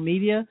social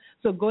media.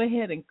 So go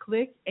ahead and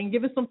click and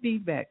give us some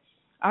feedback.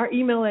 Our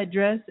email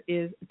address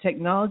is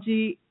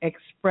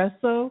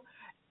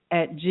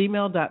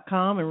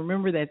technologyexpresso@gmail.com, and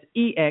remember that's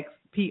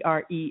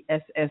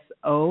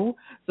EXPRESSO.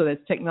 So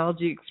that's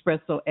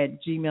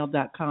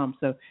technologyexpresso@gmail.com.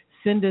 So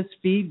send us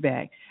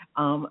feedback.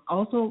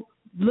 Also,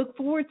 look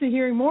forward to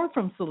hearing more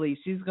from Celise.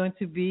 She's going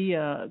to be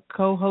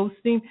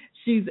co-hosting.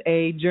 She's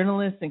a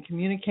journalist and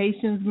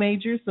communications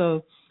major,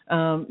 so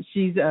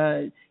she's,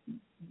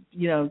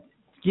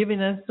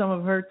 giving us some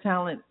of her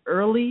talent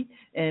early,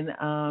 and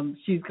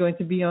she's going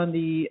to be on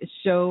the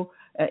show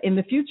in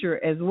the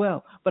future as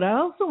well. But I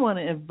also want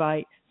to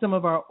invite some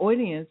of our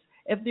audience,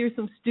 if there's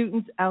some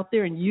students out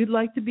there and you'd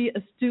like to be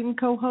a student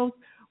co-host,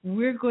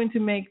 we're going to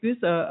make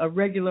this a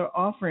regular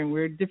offering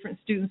where different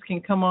students can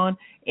come on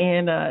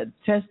and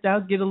test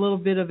out, get a little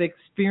bit of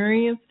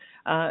experience.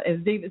 As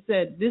David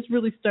said, this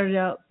really started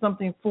out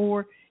something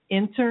for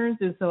interns,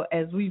 and so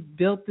as we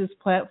built this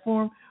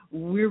platform,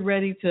 we're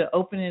ready to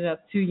open it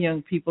up to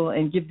young people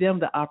and give them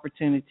the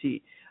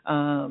opportunity.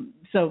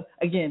 So,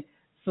 again,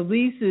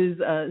 Celise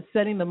is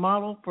setting the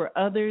model for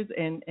others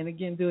and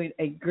again, doing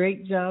a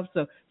great job.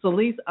 So,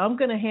 Celise, I'm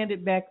going to hand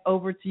it back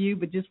over to you,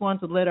 but just want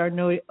to let our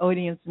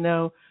audience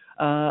know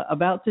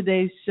about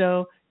today's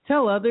show.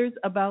 Tell others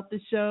about the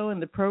show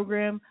and the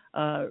program.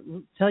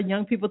 Tell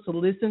young people to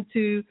listen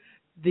to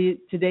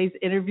today's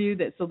interview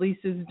that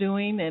Celise is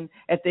doing, and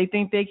if they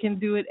think they can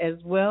do it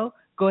as well,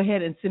 go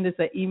ahead and send us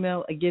an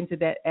email again to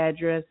that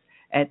address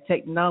at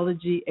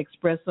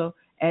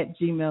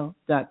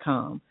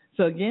technologyexpresso@gmail.com.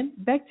 So again,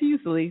 back to you,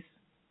 Celise.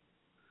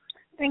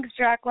 Thanks,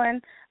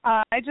 Jacqueline.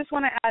 I just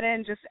want to add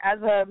in, just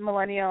as a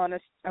millennial and a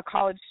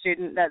college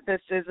student, that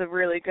this is a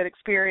really good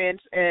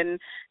experience, and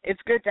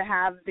it's good to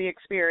have the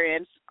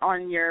experience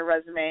on your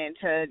resume and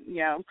to,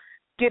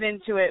 get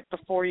into it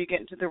before you get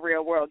into the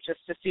real world,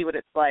 just to see what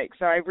it's like.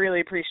 So I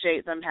really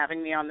appreciate them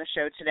having me on the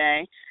show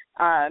today.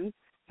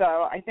 So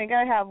I think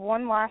I have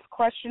one last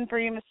question for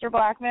you, Mr.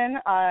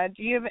 Blackman.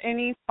 Do you have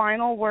any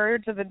final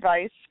words of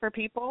advice for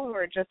people who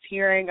are just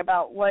hearing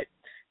about what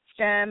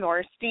STEM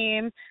or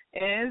STEAM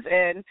is,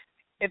 and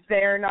if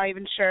they're not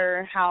even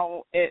sure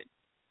how it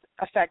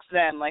affects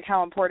them, like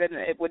how important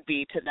it would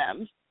be to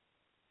them?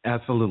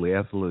 Absolutely,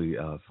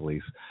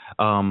 Celise.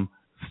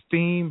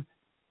 STEAM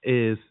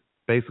is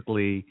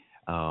basically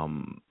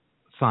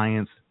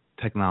science,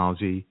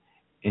 technology,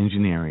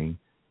 engineering,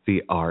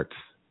 the arts,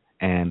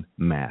 and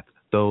math.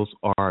 Those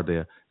are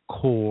the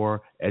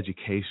core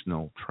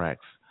educational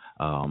tracks,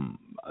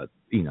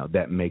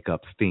 that make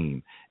up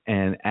STEAM.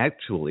 And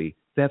actually,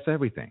 that's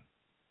everything.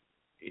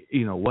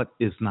 What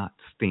is not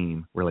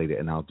STEAM related?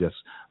 And I'll just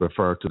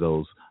refer to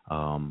those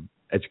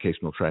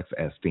educational tracks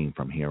as STEAM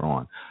from here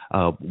on.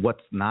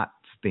 What's not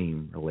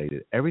STEAM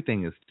related.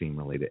 Everything is STEAM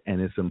related, and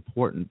it's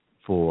important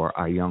for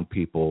our young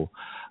people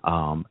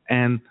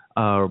and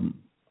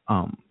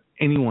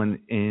anyone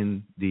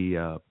in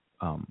the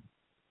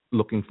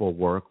looking for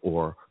work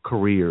or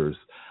careers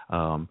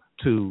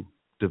to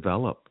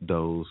develop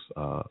those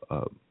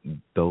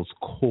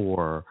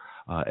core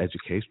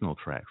educational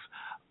tracks.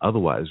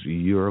 Otherwise,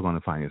 you're going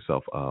to find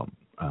yourself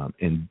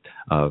in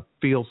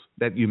fields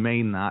that you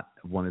may not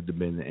have wanted to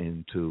be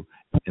into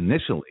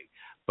initially,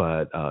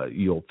 but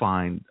you'll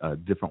find a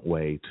different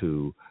way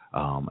to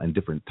and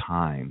different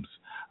times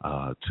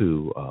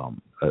to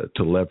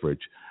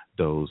leverage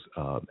those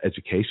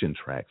education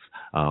tracks.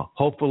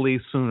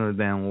 Hopefully sooner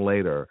than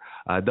later.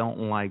 I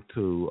don't like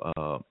to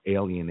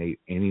alienate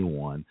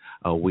anyone.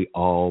 We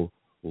all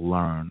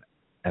learn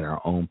at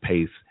our own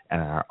pace, at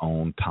our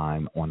own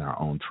time, on our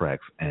own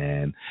tracks,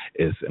 and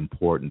it's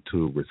important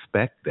to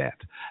respect that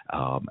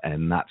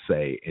and not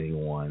say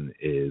anyone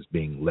is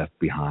being left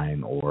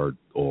behind or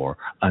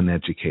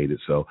uneducated.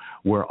 So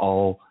we're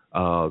all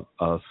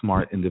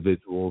smart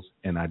individuals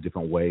in our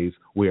different ways.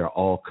 We are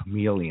all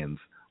chameleons.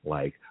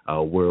 Like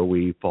where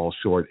we fall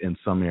short in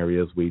some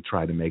areas, we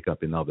try to make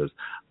up in others.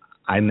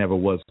 I never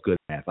was good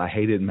at math. I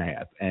hated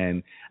math,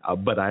 and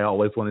but I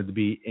always wanted to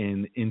be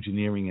in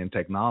engineering and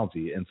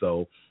technology. And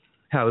so,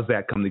 how does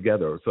that come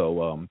together?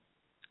 So,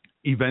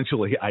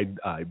 eventually,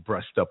 I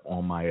brushed up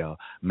on my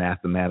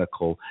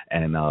mathematical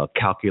and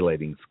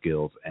calculating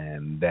skills,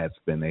 and that's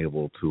been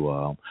able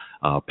to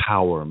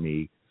power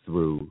me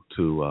through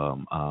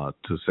to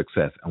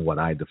success and what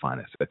I define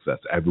as success.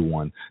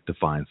 Everyone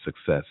defines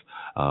success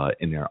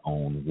in their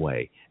own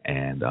way,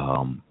 and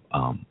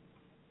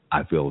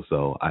I feel as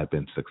though I've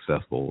been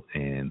successful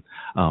in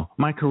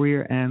my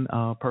career and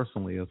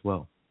personally as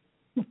well.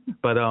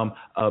 But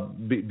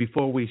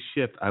before we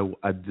shift,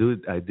 I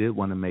did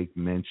want to make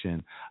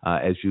mention,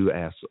 as you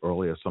asked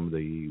earlier, some of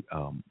the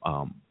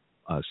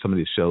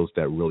shows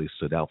that really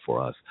stood out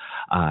for us.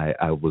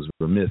 I was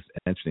remiss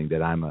mentioning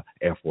that I'm an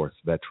Air Force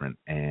veteran,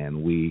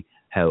 and we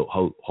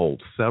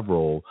hold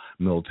several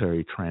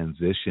military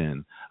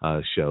transition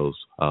shows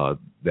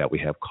that we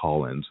have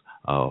call-ins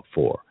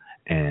for,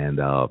 and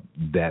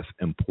that's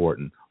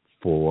important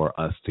for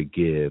us to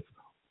give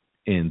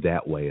in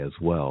that way as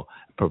well,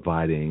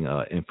 providing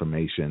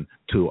information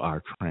to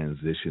our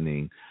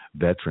transitioning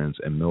veterans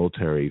and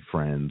military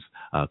friends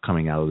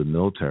coming out of the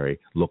military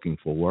looking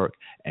for work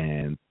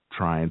and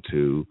trying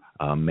to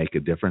make a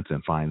difference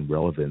and find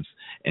relevance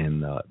in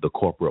the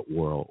corporate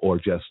world or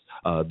just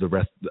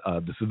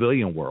the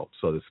civilian world,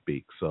 so to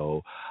speak.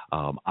 So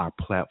our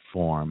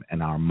platform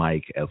and our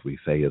mic, as we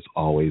say, is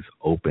always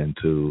open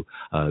to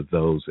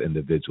those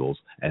individuals.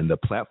 And the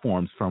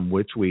platforms from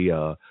which we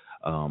have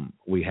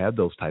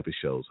those type of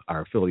shows,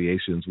 our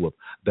affiliations with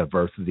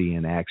Diversity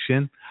in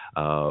Action,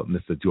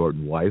 Mr.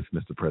 Jordan Weiss,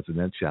 Mr.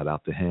 President, shout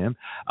out to him,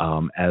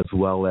 as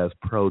well as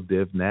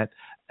ProDivNet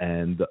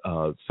and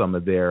some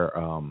of their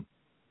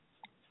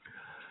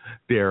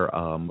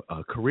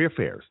career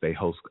fairs. They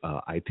host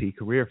IT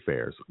career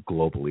fairs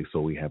globally,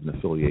 so we have an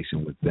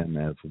affiliation with them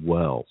as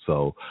well.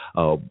 So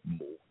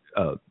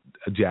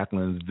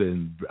Jacqueline's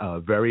been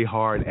very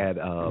hard at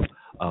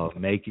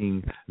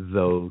making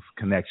those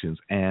connections.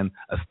 And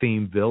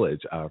Esteem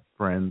Village, our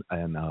friend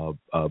and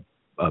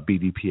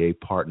BDPA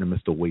partner,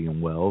 Mr. William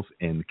Wells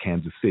in the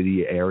Kansas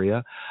City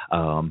area.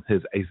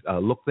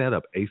 Look that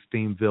up,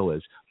 Esteem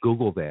Village.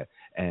 Google that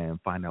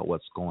and find out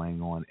what's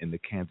going on in the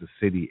Kansas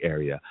City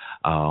area.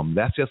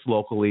 That's just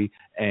locally,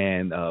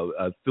 and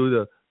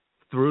through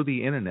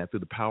the internet,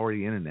 through the power of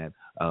the internet,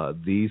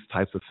 these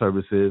types of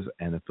services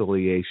and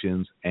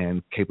affiliations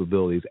and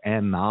capabilities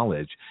and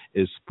knowledge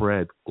is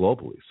spread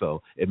globally.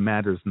 So it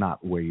matters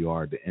not where you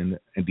are.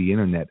 The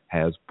internet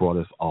has brought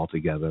us all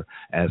together,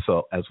 as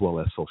well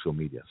as social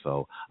media.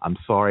 So I'm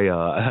sorry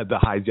to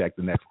hijack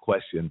the next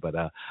question, but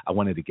I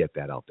wanted to get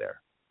that out there.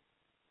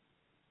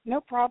 No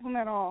problem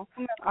at all.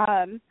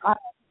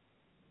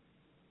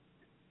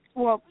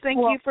 Well, thank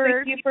you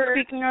for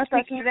speaking with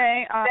us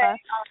today.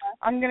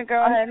 I'm going to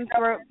go ahead and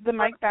throw the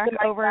mic back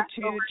over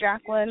to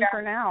Jacqueline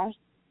for now.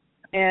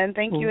 And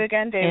thank you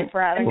again, Dave, for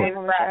having me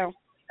on the show.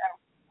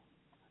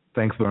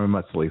 Thanks very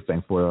much, Celise.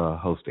 Thanks for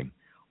hosting.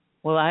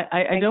 Well,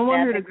 I don't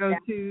want her to go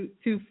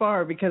too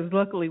far because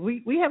luckily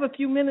we have a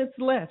few minutes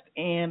left,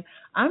 and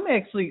I'm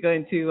actually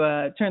going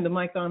to turn the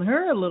mic on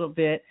her a little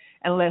bit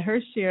and let her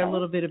share a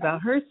little bit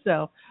about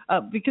herself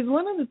because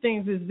one of the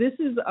things is this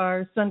is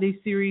our Sunday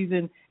series,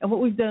 and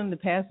what we've done in the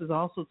past is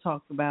also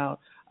talk about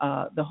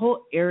the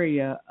whole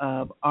area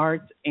of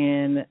arts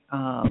and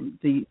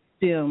the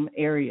STEM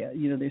area.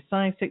 You know, there's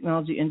science,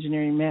 technology,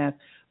 engineering, math,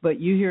 but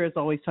you hear us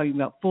always talking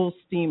about full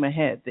steam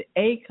ahead. The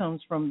A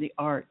comes from the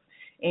arts.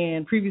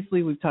 And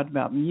previously we've talked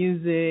about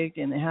music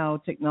and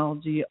how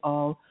technology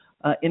all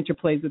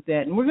interplays with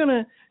that. And we're going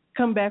to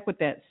come back with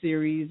that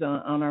series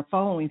on our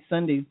following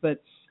Sundays.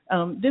 But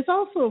There's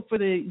also for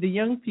the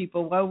young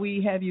people, while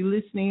we have you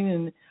listening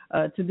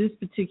and to this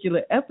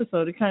particular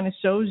episode, it kind of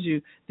shows you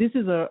this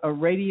is a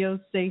radio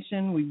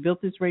station. We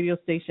built this radio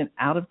station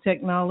out of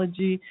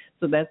technology,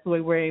 so that's the way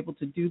we're able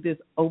to do this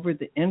over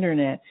the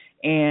internet.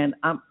 And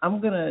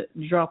I'm gonna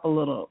drop a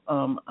little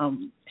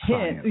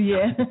hint.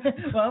 Yeah.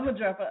 Well, I'm gonna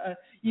drop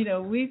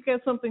we've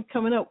got something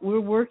coming up. We're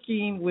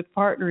working with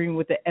partnering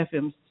with the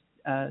FM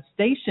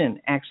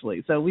station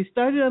actually. So we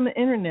started on the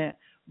internet,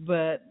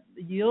 but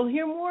you'll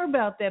hear more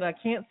about that. I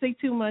can't say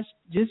too much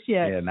just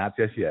yet. Yeah, not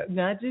just yet.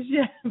 Not just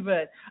yet,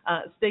 but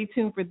stay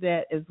tuned for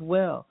that as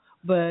well.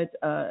 But,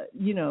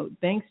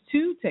 thanks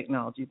to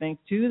technology,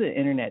 thanks to the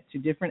internet, to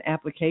different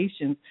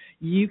applications,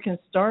 you can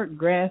start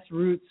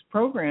grassroots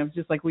programs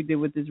just like we did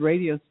with this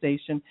radio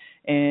station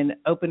and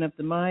open up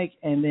the mic.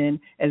 And then,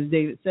 as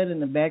David said, in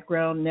the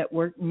background,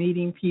 network,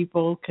 meeting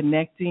people,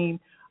 connecting,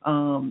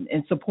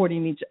 and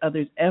supporting each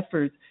other's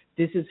efforts.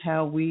 This is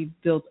how we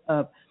built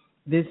up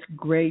this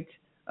great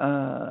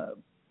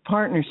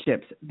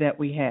partnerships that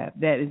we have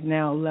that is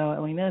now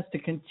allowing us to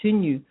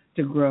continue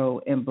to grow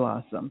and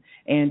blossom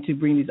and to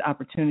bring these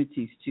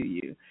opportunities to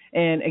you.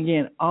 And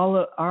again,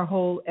 our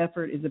whole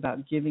effort is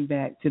about giving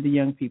back to the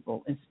young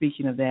people. And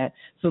speaking of that,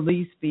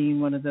 Celise being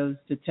one of those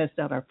to test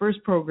out our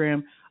first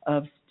program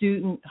of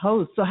student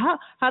hosts. So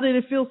how did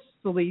it feel,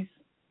 Celise?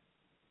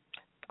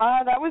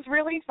 That was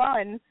really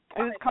fun.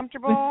 It was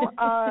comfortable.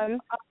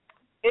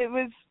 It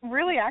was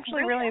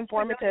actually really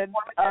informative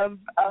of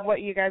what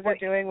you guys are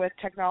doing with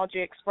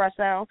Technology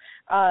Expresso.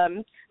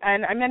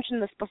 And I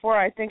mentioned this before.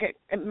 I think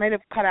it might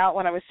have cut out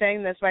when I was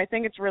saying this, but I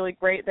think it's really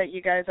great that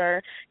you guys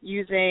are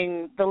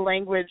using the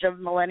language of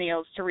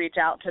millennials to reach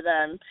out to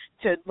them,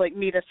 to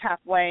meet us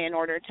halfway in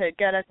order to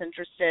get us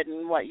interested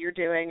in what you're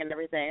doing and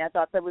everything. I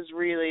thought that was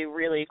really,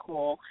 really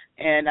cool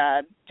and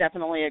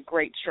definitely a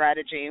great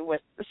strategy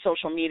with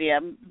social media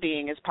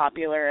being as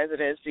popular as it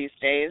is these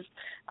days.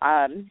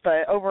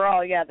 But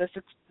overall, yeah,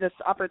 this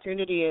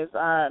opportunity is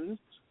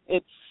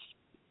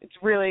it's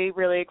really,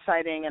 really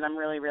exciting, and I'm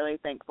really, really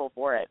thankful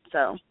for it.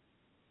 So.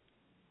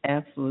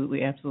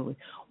 Absolutely, absolutely.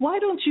 Why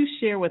don't you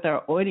share with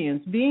our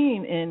audience,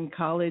 being in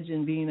college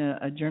and being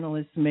a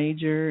journalist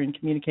major and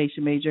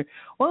communication major,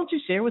 why don't you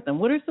share with them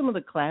what are some of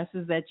the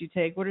classes that you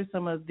take? What are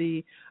some of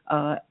the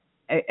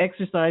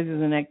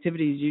exercises and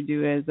activities you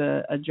do as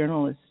a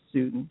journalist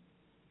student?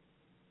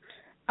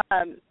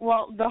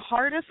 Well, the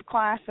hardest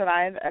class that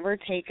I've ever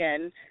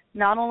taken,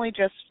 not only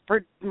just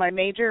for my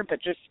major,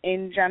 but just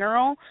in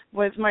general,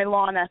 was my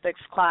law and ethics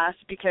class,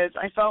 because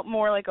I felt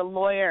more like a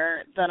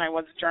lawyer than I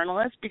was a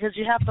journalist, because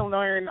you have to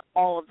learn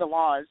all of the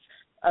laws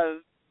of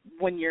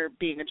when you're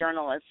being a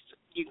journalist.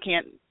 You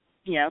can't,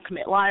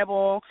 commit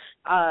libel,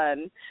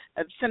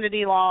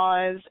 obscenity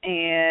laws,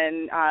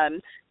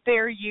 and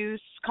fair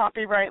use,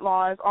 copyright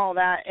laws, all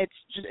that. It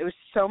was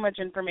so much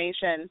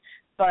information.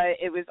 But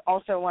it was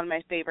also one of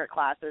my favorite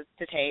classes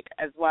to take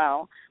as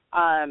well.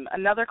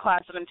 Another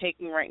class that I'm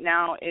taking right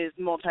now is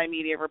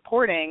multimedia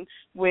reporting,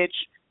 which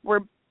we're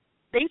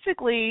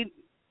basically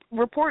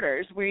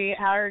reporters. We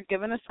are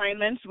given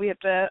assignments. We have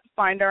to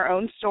find our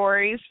own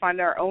stories, find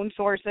our own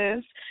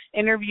sources,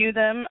 interview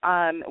them.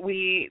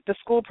 The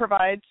school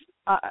provides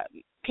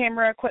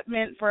camera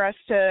equipment for us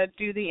to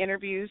do the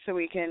interviews so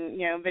we can,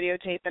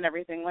 videotape and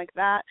everything like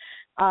that.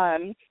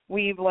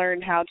 We've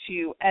learned how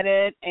to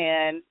edit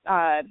and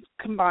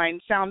combine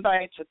sound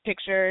bites with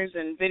pictures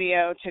and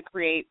video to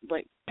create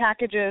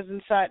packages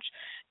and such.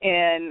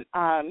 And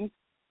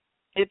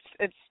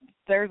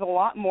there's a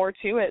lot more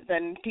to it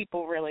than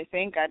people really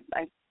think.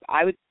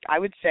 I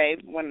would say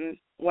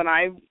when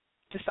I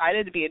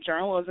decided to be a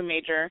journalism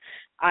major,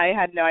 I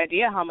had no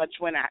idea how much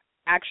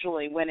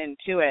actually went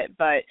into it,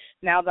 but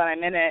now that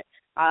I'm in it,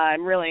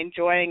 I'm really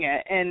enjoying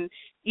it. And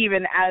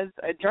even as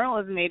a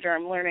journalism major,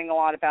 I'm learning a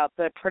lot about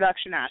the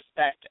production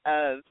aspect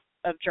of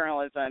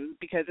journalism,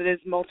 because it is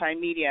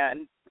multimedia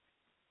and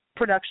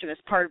production is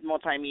part of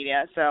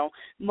multimedia. So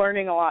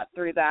learning a lot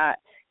through that,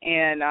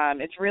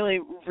 and it's really,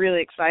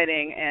 really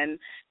exciting. And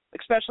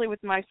especially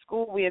with my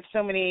school, we have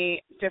so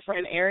many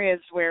different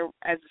areas where,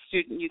 as a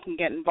student, you can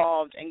get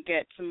involved and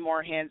get some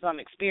more hands-on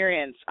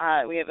experience.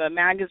 We have a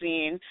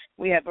magazine,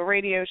 we have a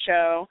radio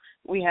show,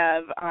 we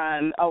have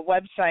a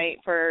website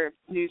for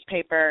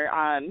newspaper.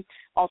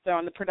 Also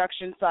on the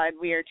production side,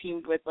 we are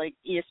teamed with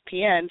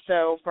ESPN.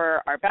 So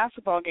for our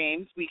basketball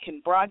games, we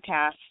can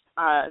broadcast.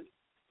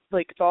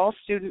 It's all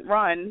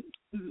student-run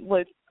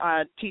with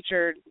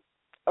teacher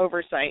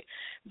oversight,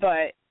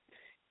 but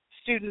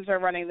students are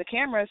running the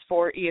cameras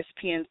for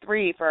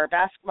ESPN3 for our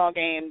basketball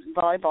games and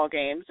volleyball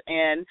games,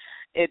 and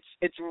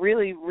it's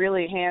really,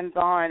 really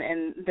hands-on,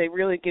 and they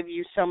really give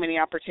you so many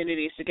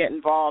opportunities to get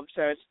involved.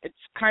 So it's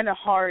kind of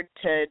hard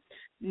to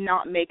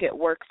not make it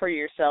work for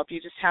yourself. You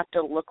just have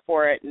to look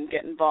for it and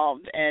get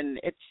involved, and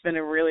it's been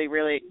a really,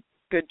 really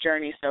good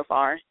journey so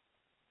far.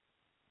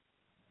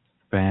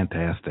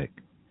 Fantastic.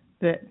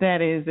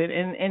 That is it,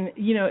 and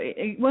you know,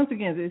 once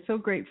again, it's so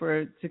great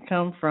for it to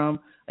come from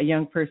a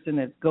young person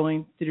that's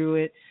going through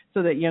it,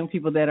 so that young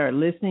people that are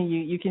listening,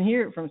 you can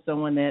hear it from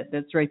someone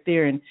that's right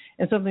there, and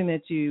something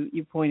that you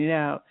pointed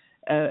out,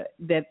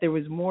 that there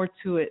was more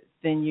to it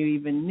than you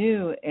even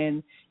knew,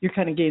 and you're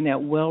kind of getting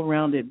that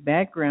well-rounded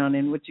background.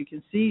 And what you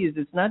can see is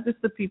it's not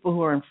just the people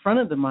who are in front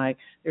of the mic.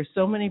 There's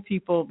so many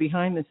people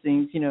behind the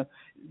scenes. You know,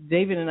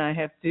 David and I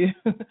have to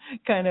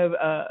kind of,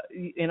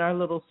 in our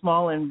little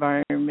small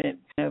environment,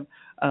 kind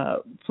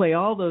of play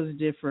all those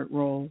different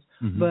roles.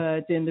 Mm-hmm.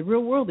 But in the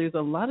real world, there's a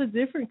lot of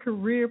different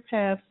career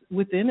paths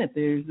within it.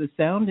 There's the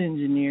sound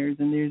engineers,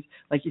 and there's,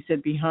 like you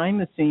said, behind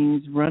the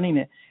scenes running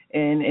it.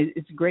 And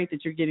it's great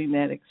that you're getting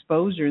that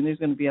exposure, and there's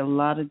going to be a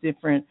lot of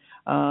different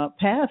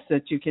paths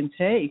that you can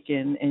take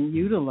and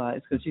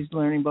utilize, because she's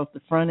learning both the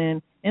front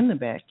end and the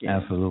back end.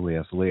 Absolutely.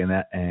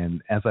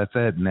 And as I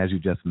said, and as you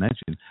just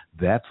mentioned,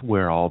 that's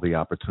where all the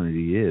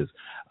opportunity is.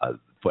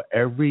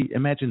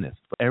 Imagine this,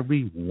 for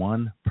every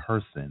one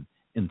person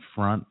in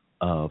front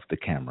of the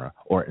camera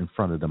or in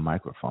front of the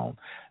microphone,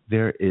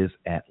 there is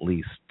at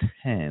least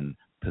 10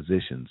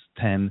 positions,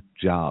 10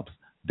 jobs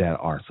that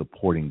are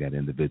supporting that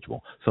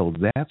individual. So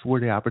that's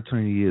where the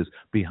opportunity is,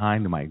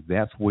 behind the mic.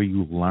 That's where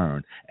you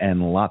learn.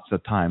 And lots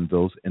of times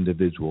those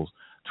individuals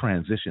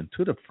transition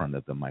to the front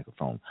of the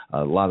microphone.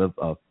 A lot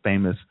of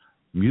famous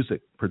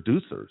music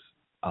producers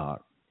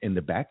in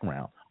the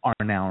background are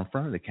now in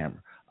front of the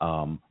camera.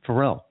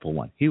 Pharrell, for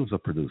one, he was a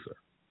producer,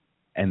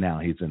 and now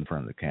he's in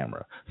front of the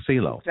camera.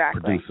 CeeLo,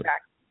 producer,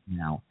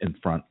 now in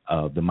front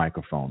of the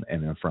microphone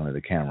and in front of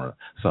the camera.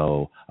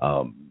 So,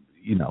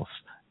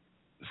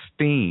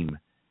 STEAM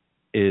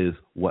is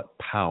what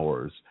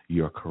powers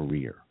your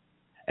career.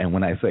 And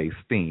when I say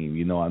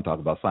STEAM, I'm talking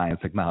about science,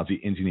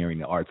 technology, engineering,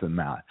 the arts, and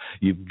math.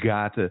 You've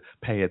got to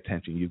pay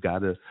attention. You've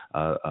got to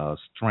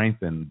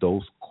strengthen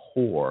those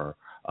core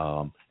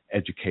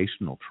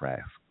educational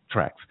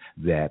tracks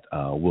that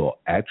will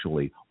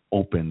actually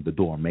open the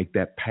door, make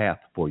that path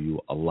for you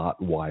a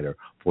lot wider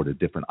for the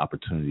different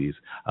opportunities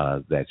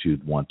that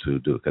you'd want to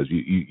do. Because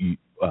you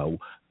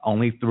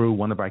only through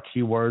one of our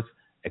keywords,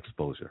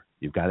 exposure.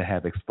 You've got to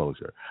have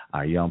exposure.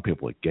 Our young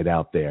people, get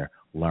out there,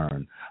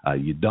 learn.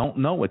 You don't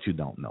know what you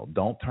don't know.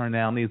 Don't turn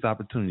down these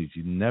opportunities.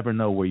 You never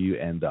know where you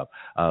end up.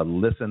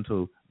 Listen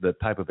to the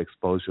type of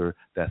exposure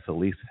that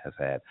Celise has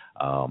had,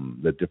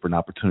 the different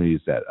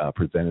opportunities that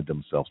presented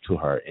themselves to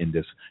her in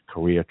this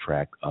career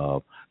track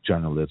of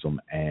journalism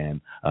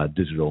and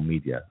digital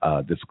media.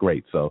 That's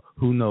great. So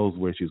who knows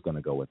where she's going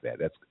to go with that.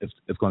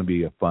 It's going to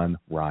be a fun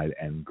ride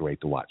and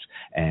great to watch.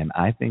 And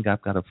I think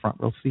I've got a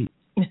front row seat.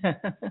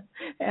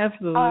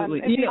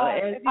 Absolutely.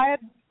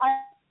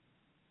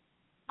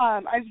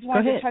 I just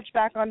wanted to touch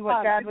back on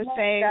what Dad was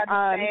saying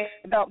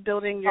about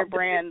building your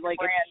brand. Like,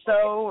 it's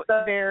so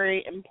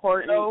very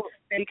important,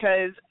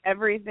 because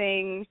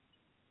everything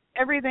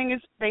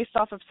is based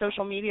off of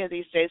social media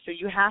these days. So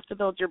you have to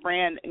build your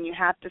brand, and you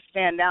have to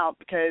stand out,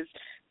 because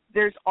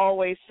there's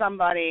always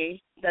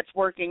somebody that's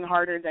working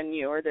harder than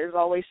you, or there's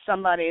always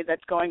somebody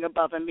that's going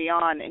above and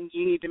beyond, and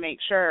you need to make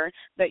sure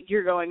that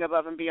you're going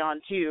above and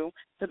beyond too,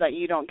 so that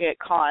you don't get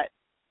caught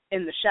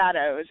in the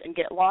shadows and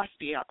get lost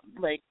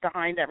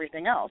behind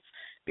everything else.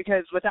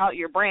 Because without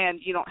your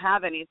brand, you don't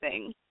have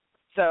anything.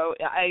 So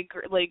I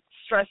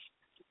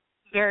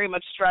very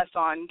much stress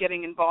on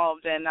getting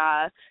involved in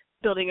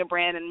building a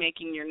brand and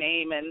making your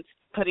name and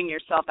putting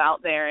yourself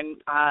out there, and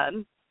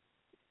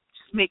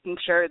just making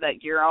sure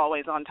that you're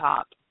always on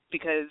top,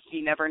 because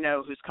you never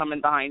know who's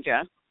coming behind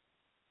you.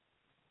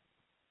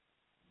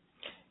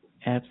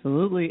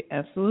 Absolutely.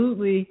 You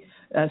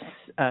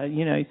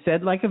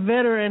said like a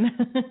veteran.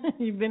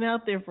 You've been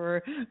out there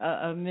for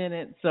a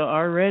minute, so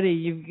already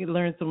you've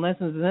learned some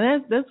lessons.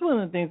 And that's one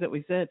of the things that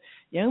we said.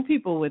 Young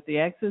people with the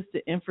access to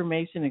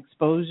information,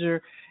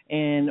 exposure,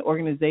 and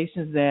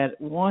organizations that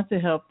want to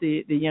help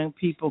the young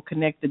people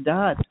connect the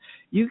dots,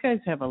 you guys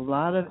have a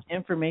lot of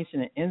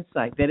information and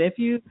insight that if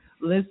you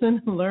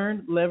listen,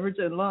 learn, leverage,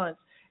 and launch,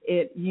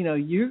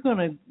 you're going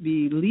to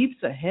be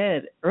leaps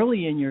ahead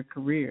early in your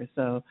career.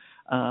 So,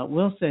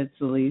 well said,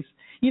 Celise.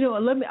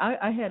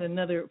 I had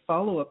another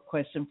follow-up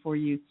question for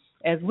you.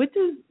 Have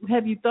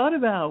you thought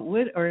about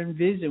or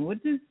envision,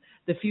 what does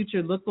the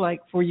future look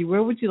like for you?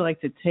 Where would you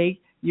like to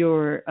take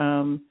your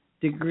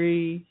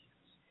degree,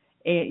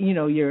 and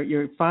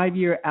your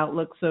 5-year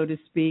outlook, so to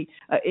speak,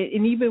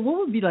 and even what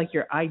would be like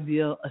your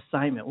ideal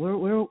assignment? Where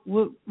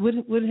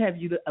would have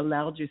you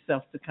allowed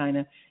yourself to kind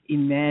of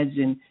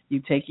imagine you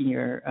taking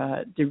your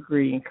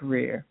degree and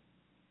career?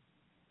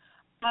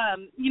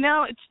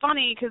 It's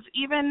funny, because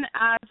even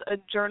as a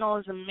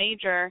journalism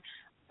major,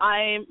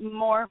 I'm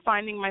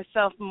finding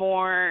myself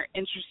more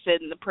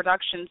interested in the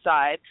production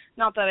side.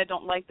 Not that I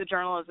don't like the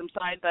journalism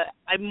side, but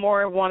I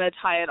more want to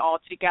tie it all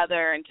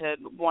together into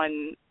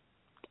one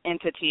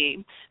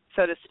entity.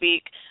 so to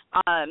speak.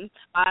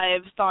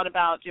 I've thought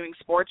about doing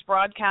sports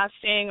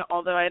broadcasting,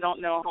 although I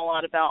don't know a whole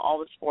lot about all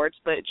the sports,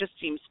 but it just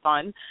seems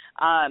fun.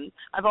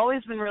 I've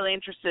always been really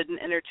interested in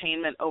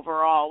entertainment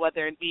overall,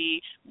 whether it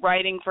be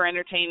writing for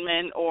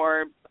entertainment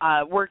or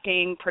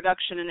working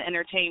production and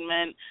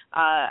entertainment.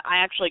 I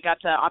actually got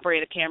to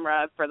operate a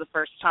camera for the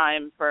first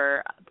time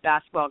for a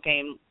basketball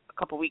game a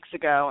couple weeks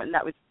ago, and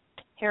that was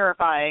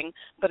terrifying,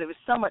 but it was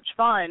so much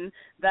fun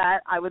that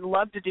I would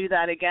love to do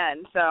that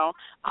again. So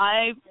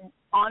I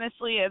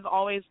honestly have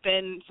always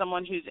been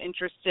someone who's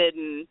interested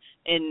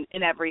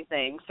in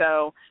everything.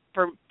 So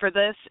for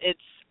this,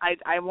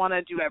 I want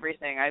to do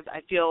everything.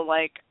 I feel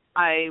like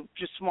I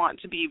just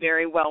want to be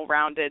very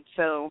well-rounded.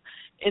 So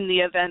in the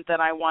event that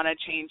I want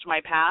to change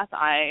my path,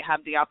 I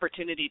have the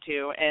opportunity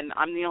to, and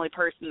I'm the only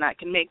person that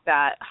can make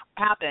that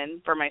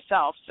happen for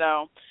myself.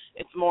 So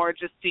it's more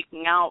just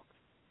seeking out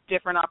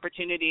different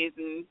opportunities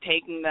and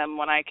taking them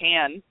when I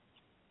can.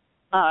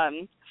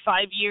 5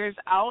 years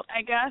out,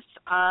 I guess.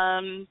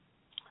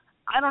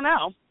 I don't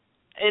know.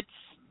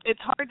 It's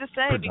hard to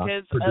say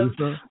because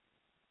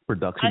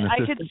production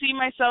I could see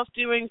myself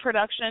doing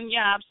production.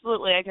 Yeah,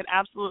 absolutely. I could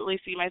absolutely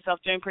see myself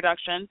doing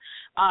production.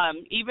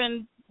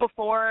 Even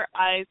before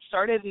I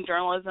started in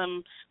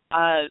journalism,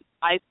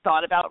 I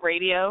thought about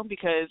radio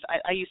because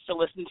I used to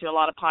listen to a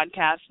lot of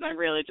podcasts, and I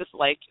really just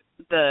liked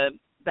the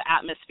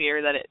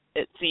atmosphere that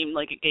it seemed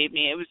like it gave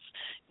me. It was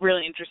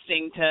really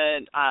interesting to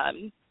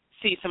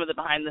see some of the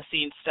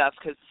behind-the-scenes stuff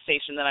because the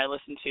station that I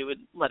listened to would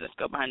let us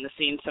go behind the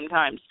scenes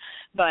sometimes.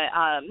 But,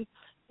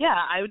 yeah,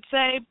 I would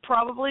say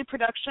probably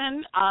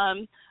production.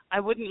 I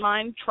wouldn't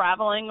mind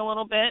traveling a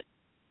little bit.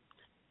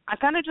 I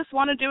kind of just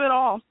want to do it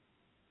all.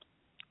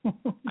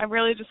 I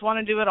really just want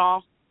to do it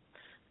all.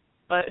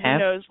 But who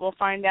knows? We'll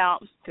find out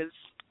because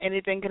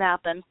anything can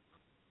happen.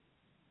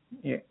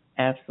 You're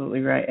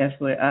absolutely right.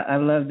 Absolutely. I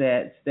love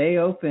that. Stay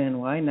open.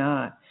 Why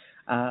not?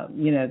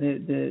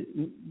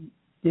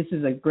 This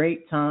is a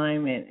great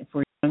time and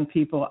for young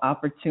people,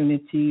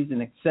 opportunities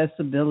and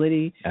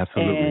accessibility.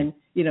 Absolutely. And,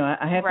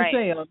 I have to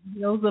say, on the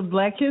heels of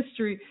Black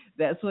History,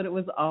 that's what it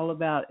was all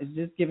about, is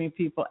just giving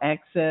people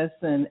access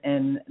and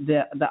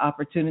the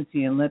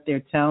opportunity and let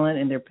their talent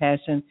and their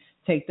passion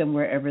take them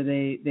wherever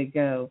they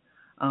go.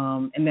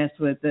 And that's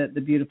what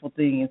the beautiful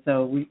thing. And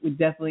so we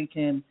definitely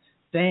can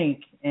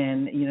thank,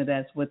 and,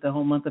 that's what the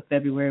whole month of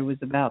February was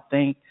about.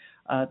 Thank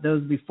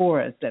those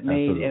before us that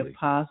made it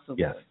possible.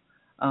 Yes.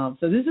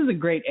 So this is a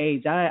great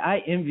age. I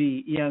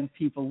envy young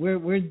people.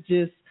 We're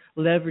just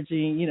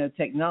leveraging,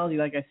 technology,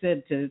 like I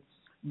said, to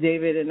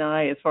David and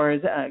I, as far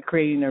as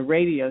creating a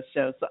radio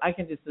show. So I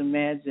can just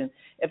imagine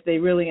if they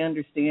really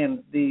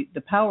understand the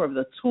power of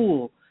the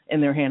tool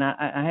in their hand.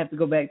 I have to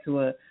go back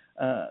to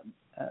a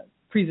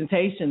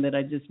presentation that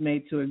I just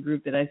made to a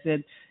group that I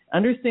said,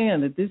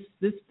 understand that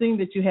this thing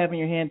that you have in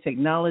your hand,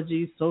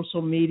 technology,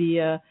 social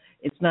media,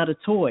 it's not a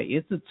toy,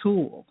 it's a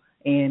tool,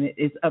 and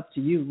it's up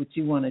to you what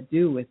you want to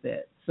do with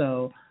it.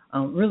 So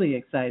I'm really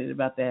excited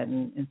about that,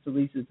 and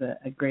Celise is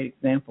a great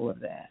example of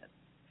that.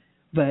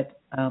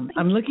 But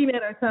I'm looking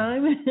at our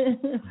time.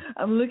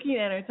 I'm looking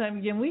at our time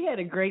again. We had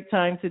a great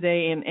time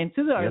today, and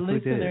to our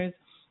listeners,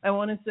 I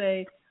want to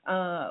say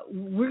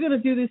we're going to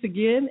do this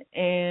again,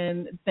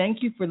 and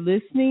thank you for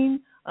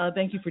listening.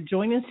 Thank you for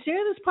joining us. Share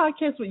this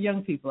podcast with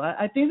young people.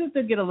 I think that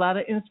they'll get a lot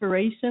of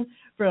inspiration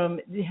from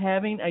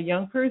having a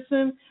young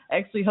person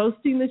actually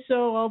hosting the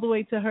show, all the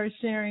way to her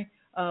sharing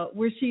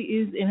where she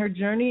is in her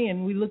journey,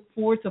 and we look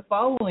forward to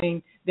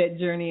following that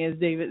journey, as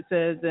David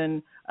says,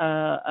 and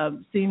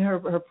seeing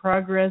her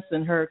progress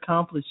and her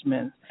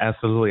accomplishments.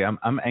 Absolutely.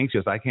 I'm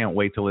anxious. I can't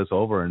wait till it's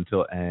over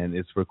and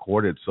it's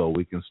recorded so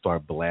we can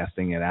start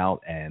blasting it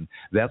out. And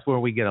that's where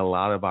we get a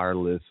lot of our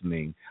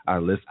listening.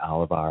 Our list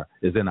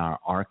is in our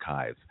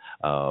archives.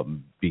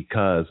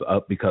 Because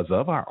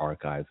of our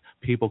archives,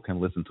 people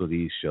can listen to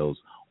these shows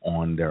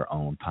on their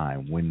own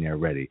time when they're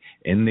ready,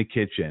 in the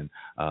kitchen,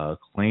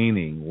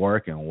 cleaning,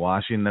 working,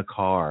 washing the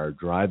car,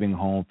 driving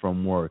home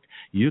from work.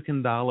 You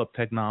can dial up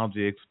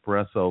Technology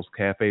Expresso's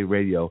Cafe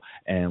Radio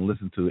and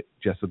listen to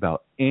just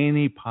about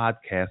any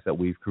podcast that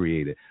we've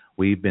created.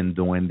 We've been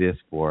doing this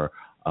for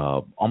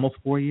almost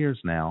 4 years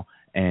now,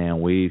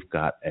 and we've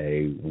got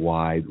a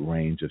wide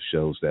range of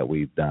shows that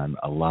we've done,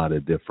 a lot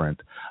of different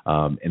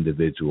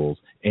individuals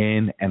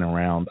in and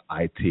around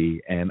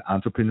IT and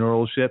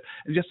entrepreneurship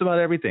and just about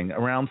everything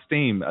around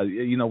STEAM.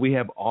 We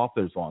have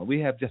authors on.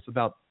 We have just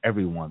about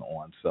everyone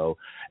on. So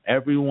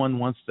everyone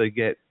wants to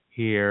get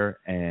here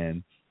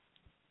and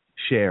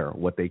share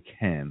what they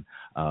can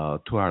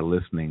to our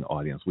listening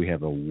audience. We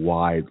have a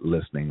wide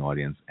listening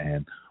audience,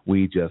 and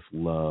we just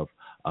love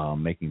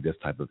making this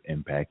type of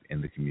impact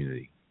in the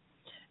community.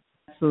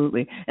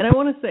 Absolutely. And I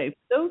want to say,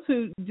 those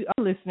who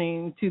are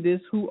listening to this,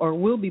 who or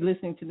will be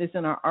listening to this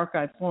in our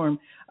archive form,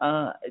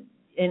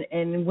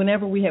 and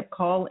whenever we have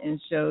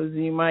call-in shows,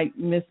 you might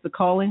miss the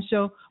call-in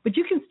show, but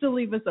you can still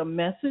leave us a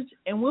message,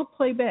 and we'll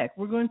play back.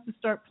 We're going to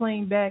start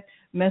playing back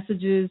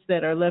messages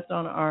that are left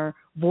on our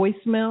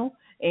voicemail,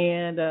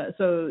 And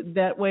so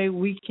that way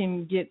we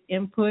can get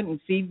input and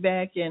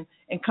feedback and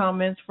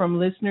comments from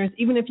listeners,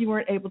 even if you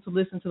weren't able to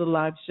listen to the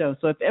live show.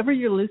 So if ever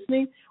you're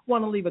listening,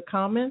 want to leave a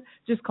comment,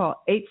 just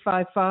call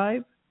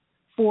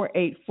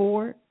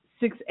 855-484-6837.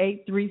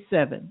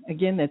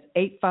 Again, that's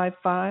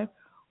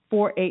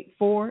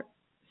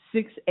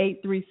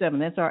 855-484-6837.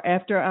 That's our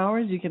after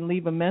hours. You can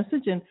leave a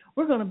message, and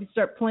we're going to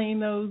start playing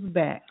those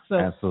back. So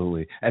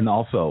absolutely. And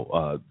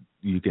also,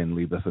 you can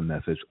leave us a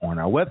message on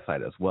our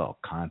website as well.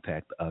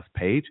 Contact us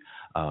page.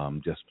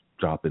 Just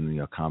drop in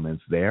your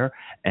comments there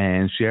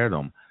and share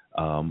them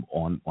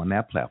on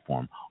that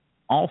platform.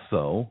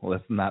 Also,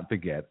 let's not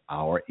forget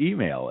our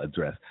email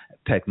address,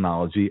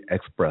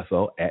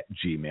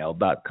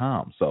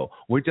 technologyexpresso@gmail.com. So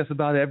we're just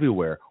about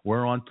everywhere.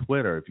 We're on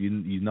Twitter. If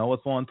you know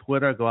us on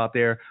Twitter, go out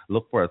there,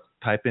 look for us,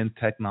 type in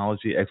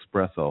Technology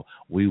Expresso.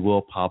 We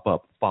will pop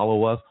up.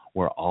 Follow us.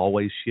 We're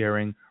always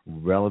sharing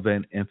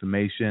relevant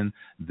information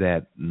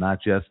that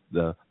not just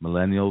the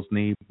millennials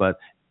need, but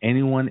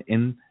anyone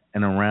in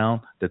and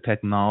around the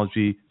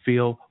technology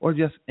field or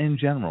just in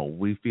general.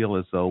 We feel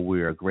as though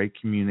we are great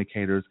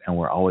communicators, and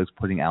we're always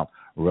putting out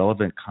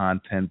relevant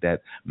content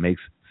that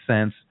makes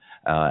sense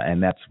and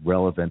that's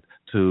relevant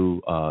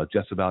to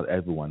just about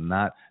everyone,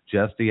 not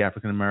just the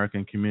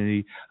African-American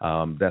community.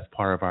 That's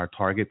part of our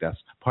target.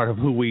 That's part of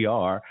who we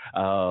are.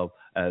 But,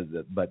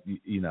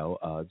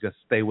 just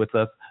stay with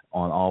us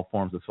on all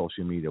forms of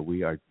social media.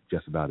 We are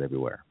just about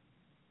everywhere.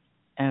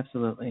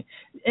 Absolutely.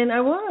 And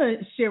I want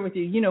to share with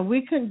you,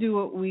 we couldn't do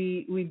what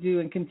we do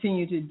and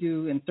continue to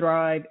do and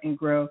thrive and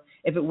grow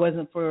if it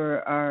wasn't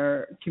for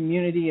our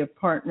community of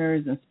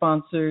partners and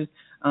sponsors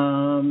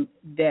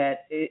that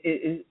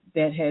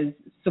has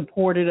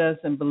supported us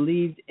and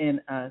believed in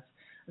us.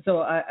 So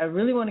I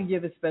really want to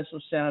give a special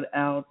shout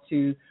out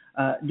to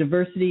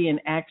Diversity in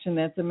Action.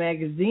 That's a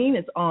magazine.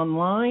 It's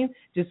online.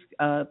 Just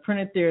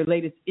printed their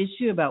latest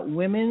issue about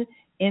women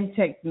in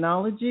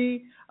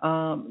technology.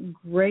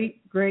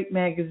 Great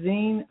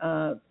magazine.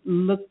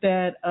 Look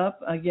that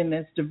up. Again,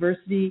 that's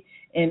Diversity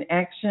in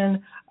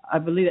Action. I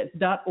believe that's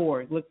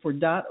 .org. Look for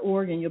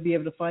 .org, and you'll be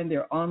able to find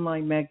their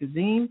online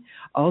magazine.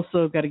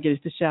 Also, got to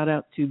get a shout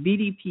out to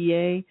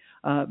BDPA,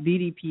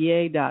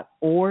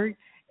 bdpa.org,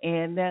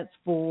 and that's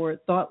for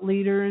thought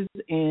leaders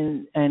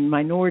and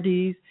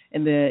minorities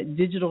in the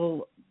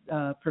digital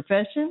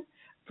profession.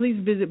 Please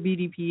visit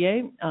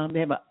BDPA. They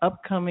have an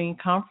upcoming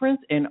conference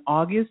in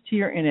August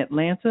here in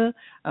Atlanta.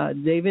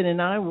 David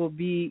and I will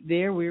be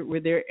there. We're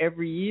there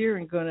every year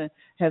and going to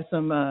have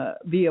some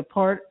be a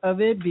part of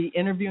it, be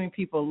interviewing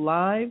people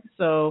live.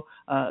 So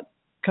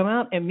come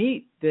out and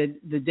meet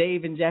the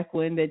Dave and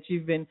Jacqueline that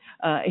you've been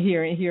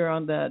hearing here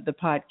on the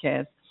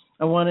podcast.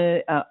 I want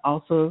to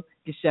also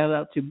give a shout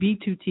out to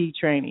B2T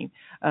Training.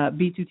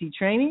 B2T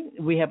Training,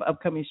 we have an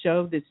upcoming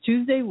show this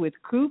Tuesday with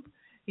Coop.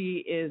 He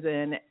is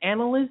an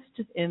analyst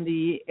in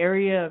the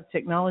area of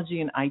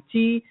technology and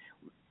IT.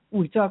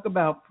 We talk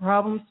about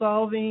problem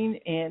solving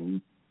and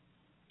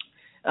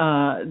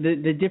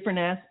the different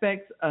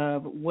aspects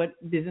of what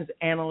business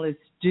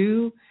analysts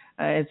do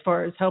as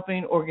far as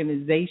helping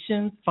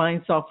organizations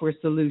find software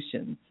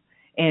solutions.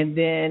 And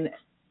then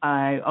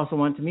I also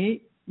want to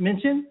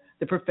mention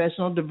the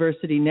Professional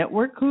Diversity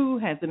Network, who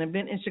has an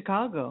event in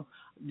Chicago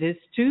this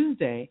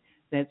Tuesday.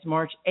 That's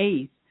March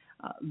 8th.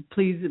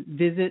 Please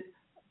visit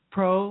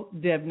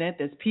ProDivNet,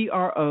 that's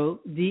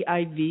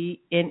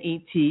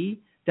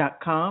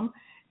ProDivnet.com.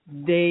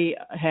 They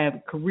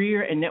have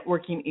career and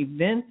networking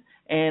events,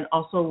 and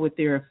also with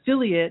their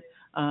affiliate,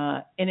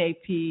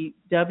 NAPW,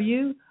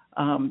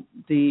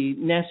 the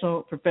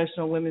National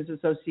Professional Women's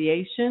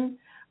Association,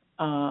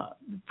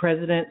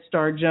 President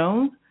Star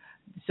Jones.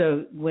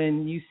 So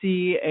when you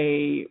see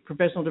a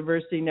Professional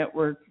Diversity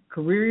Network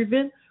career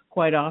event,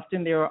 quite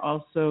often there are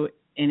also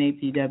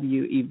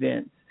NAPW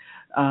events.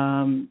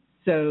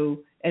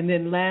 And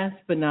then last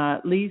but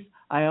not least,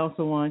 I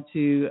also want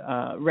to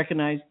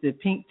recognize the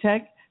Pink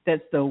Tech.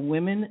 That's the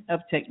Women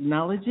of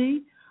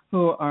Technology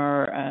who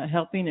are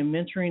helping and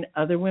mentoring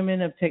other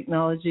women of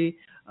technology,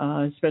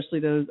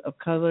 especially those of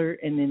color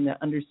and in the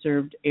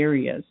underserved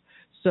areas.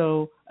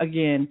 So,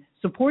 again,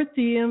 support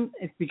them.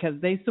 It's because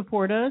they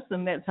support us,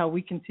 and that's how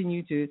we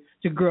continue to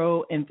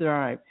grow and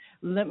thrive.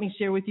 Let me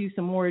share with you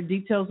some more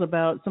details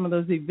about some of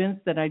those events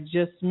that I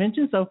just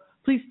mentioned. So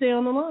please stay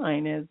on the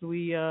line as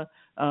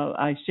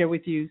I share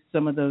with you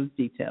some of those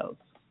details.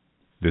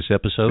 This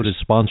episode is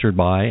sponsored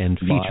by and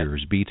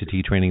features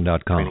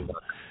B2Ttraining.com.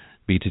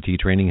 B2T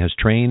Training has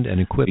trained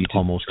and equipped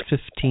almost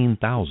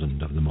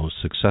 15,000 of the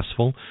most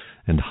successful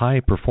and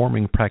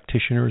high-performing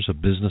practitioners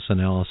of business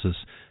analysis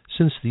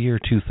since the year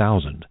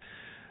 2000.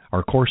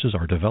 Our courses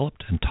are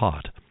developed and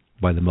taught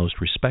by the most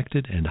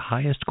respected and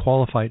highest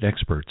qualified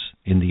experts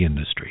in the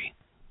industry.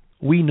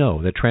 We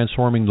know that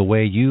transforming the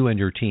way you and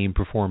your team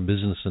perform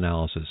business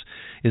analysis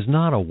is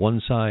not a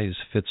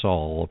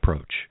one-size-fits-all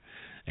approach.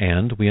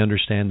 And we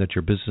understand that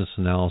your business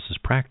analysis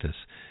practice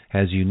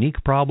has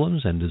unique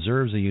problems and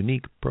deserves a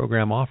unique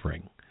program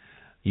offering.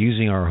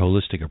 Using our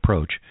holistic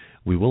approach,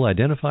 We will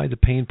identify the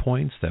pain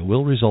points that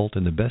will result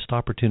in the best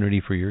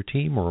opportunity for your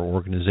team or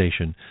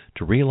organization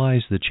to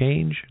realize the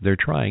change they're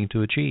trying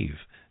to achieve.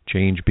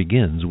 Change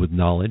begins with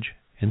knowledge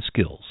and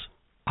skills.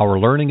 Our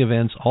learning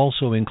events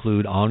also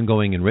include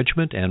ongoing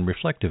enrichment and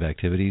reflective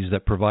activities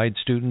that provide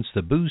students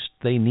the boost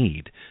they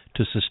need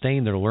to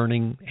sustain their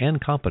learning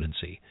and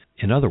competency.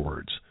 In other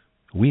words,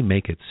 we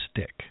make it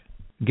stick.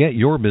 Get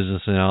your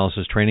business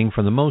analysis training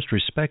from the most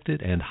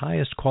respected and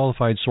highest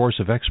qualified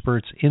source of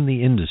experts in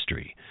the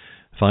industry.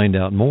 Find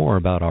out more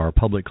about our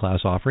public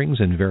class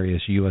offerings in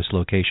various U.S.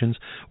 locations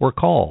or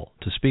call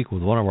to speak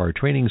with one of our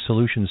Training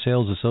Solutions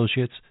sales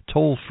associates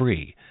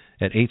toll-free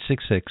at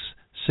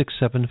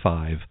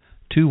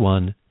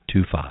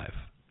 866-675-2125.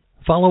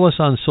 Follow us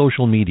on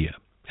social media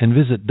and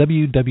visit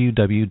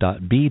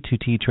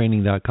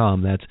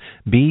www.b2ttraining.com. That's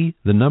B,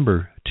 the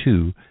number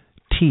 2,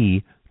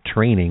 T,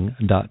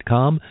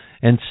 training.com,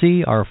 and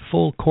see our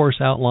full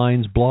course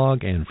outlines,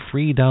 blog, and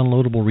free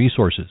downloadable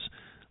resources.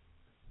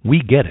 We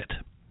get it.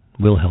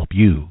 We'll help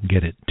you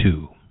get it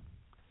too.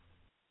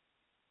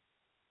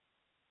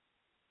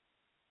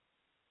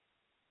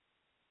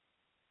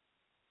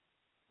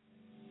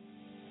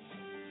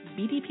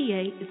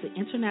 BDPA is an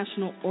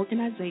international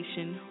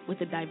organization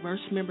with a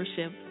diverse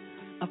membership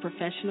of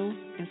professionals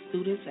and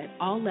students at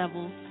all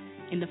levels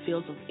in the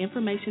fields of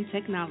information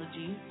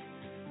technology,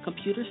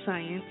 computer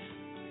science,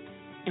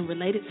 and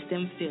related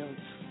STEM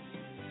fields.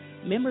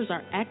 Members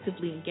are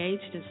actively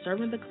engaged in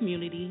serving the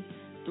community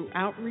through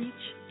outreach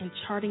and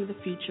charting the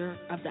future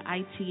of the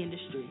IT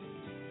industry.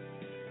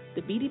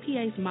 The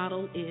BDPA's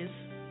motto is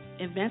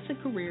advancing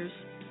careers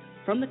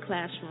from the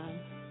classroom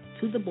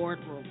to the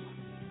boardroom.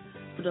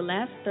 For the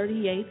last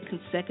 38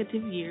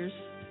 consecutive years,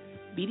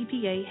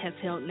 BDPA has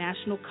held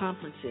national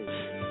conferences.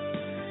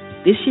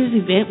 This year's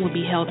event will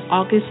be held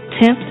August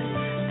 10th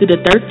through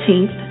the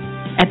 13th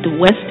at the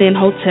West End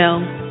Hotel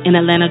in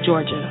Atlanta,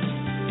 Georgia.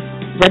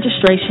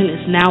 Registration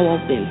is now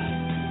open.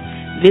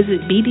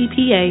 Visit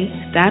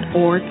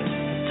bdpa.org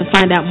to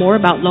find out more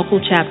about local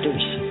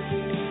chapters.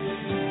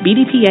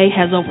 BDPA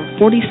has over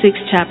 46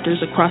 chapters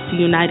across the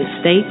United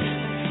States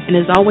and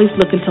is always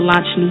looking to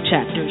launch new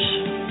chapters.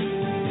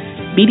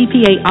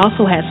 BDPA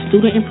also has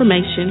student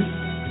information,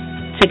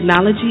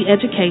 technology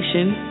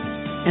education,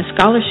 and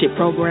scholarship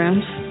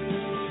programs,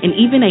 and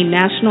even a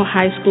national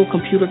high school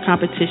computer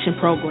competition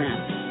program.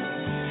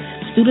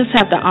 Students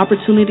have the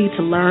opportunity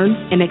to learn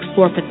and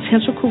explore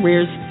potential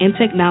careers in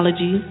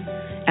technology,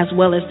 as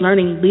well as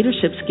learning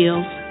leadership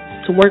skills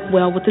to work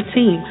well with the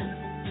team.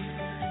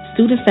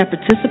 Students that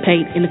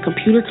participate in the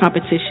computer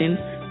competition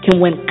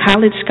can win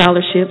college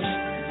scholarships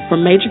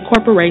from major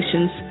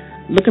corporations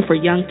looking for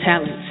young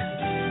talent.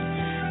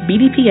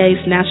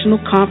 BDPA's national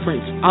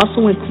conference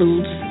also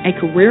includes a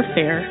career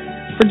fair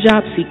for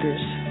job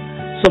seekers.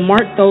 So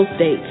mark those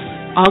dates,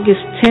 August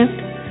 10th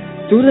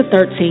through the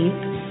 13th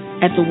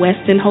at the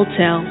West End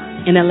Hotel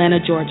in Atlanta,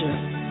 Georgia.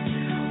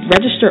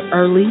 Register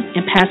early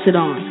and pass it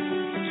on.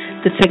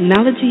 The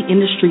technology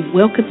industry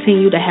will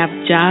continue to have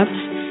jobs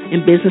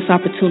and business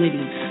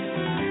opportunities.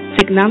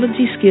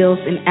 Technology skills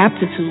and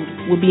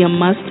aptitude will be a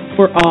must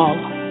for all.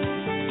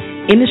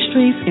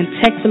 Industries and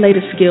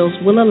tech-related skills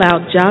will allow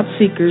job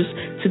seekers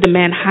to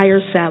demand higher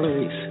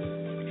salaries.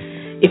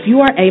 If you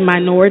are a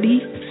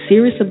minority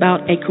serious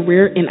about a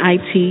career in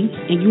IT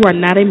and you are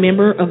not a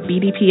member of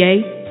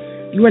BDPA,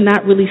 you are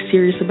not really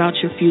serious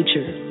about your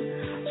future.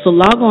 So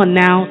log on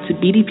now to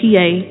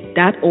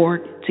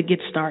bdpa.org to get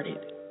started.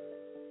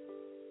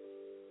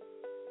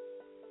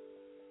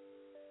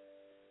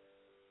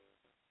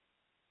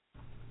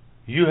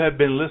 You have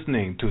been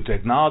listening to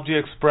Technology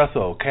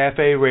Espresso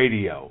Cafe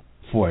Radio.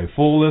 For a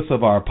full list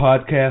of our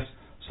podcasts,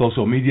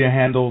 social media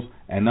handles,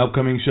 and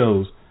upcoming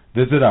shows,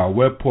 visit our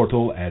web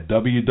portal at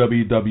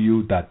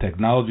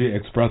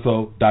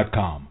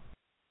www.technologyexpresso.com.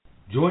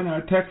 Join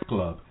our text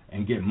club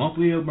and get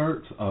monthly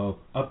alerts of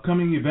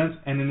upcoming events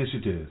and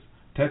initiatives.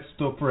 Text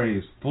the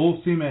phrase "Full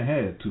Steam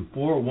Ahead" to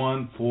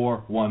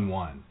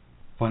 41411.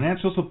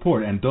 Financial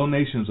support and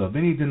donations of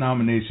any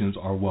denominations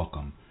are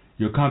welcome.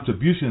 Your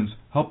contributions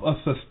help us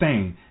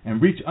sustain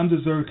and reach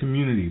undeserved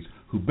communities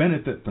who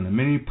benefit from the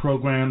many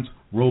programs,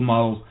 role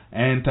models,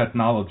 and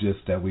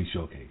technologists that we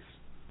showcase.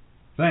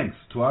 Thanks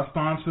to our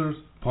sponsors,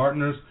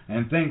 partners,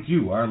 and thank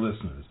you, our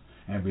listeners.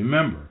 And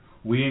remember,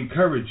 we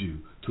encourage you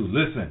to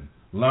listen,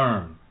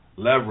 learn,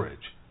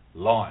 leverage,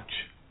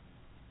 launch.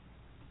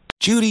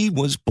 Judy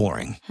was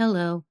boring.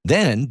 Hello.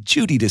 Then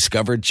Judy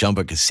discovered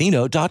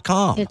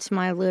ChumbaCasino.com. It's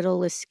my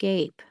little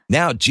escape.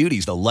 Now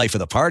Judy's the life of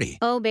the party.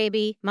 Oh,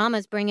 baby,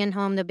 mama's bringing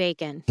home the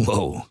bacon.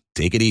 Whoa,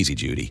 take it easy,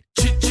 Judy.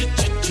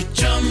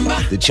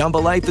 The Chumba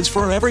life is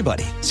for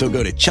everybody. So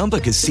go to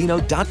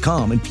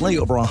ChumbaCasino.com and play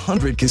over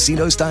 100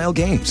 casino-style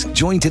games.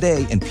 Join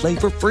today and play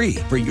for free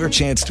for your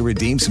chance to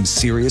redeem some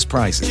serious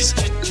prizes.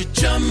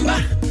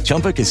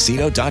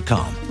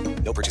 ChumbaCasino.com.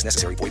 No purchase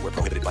necessary. Void where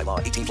prohibited by law.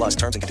 18+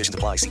 terms and conditions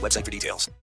apply. See website for details.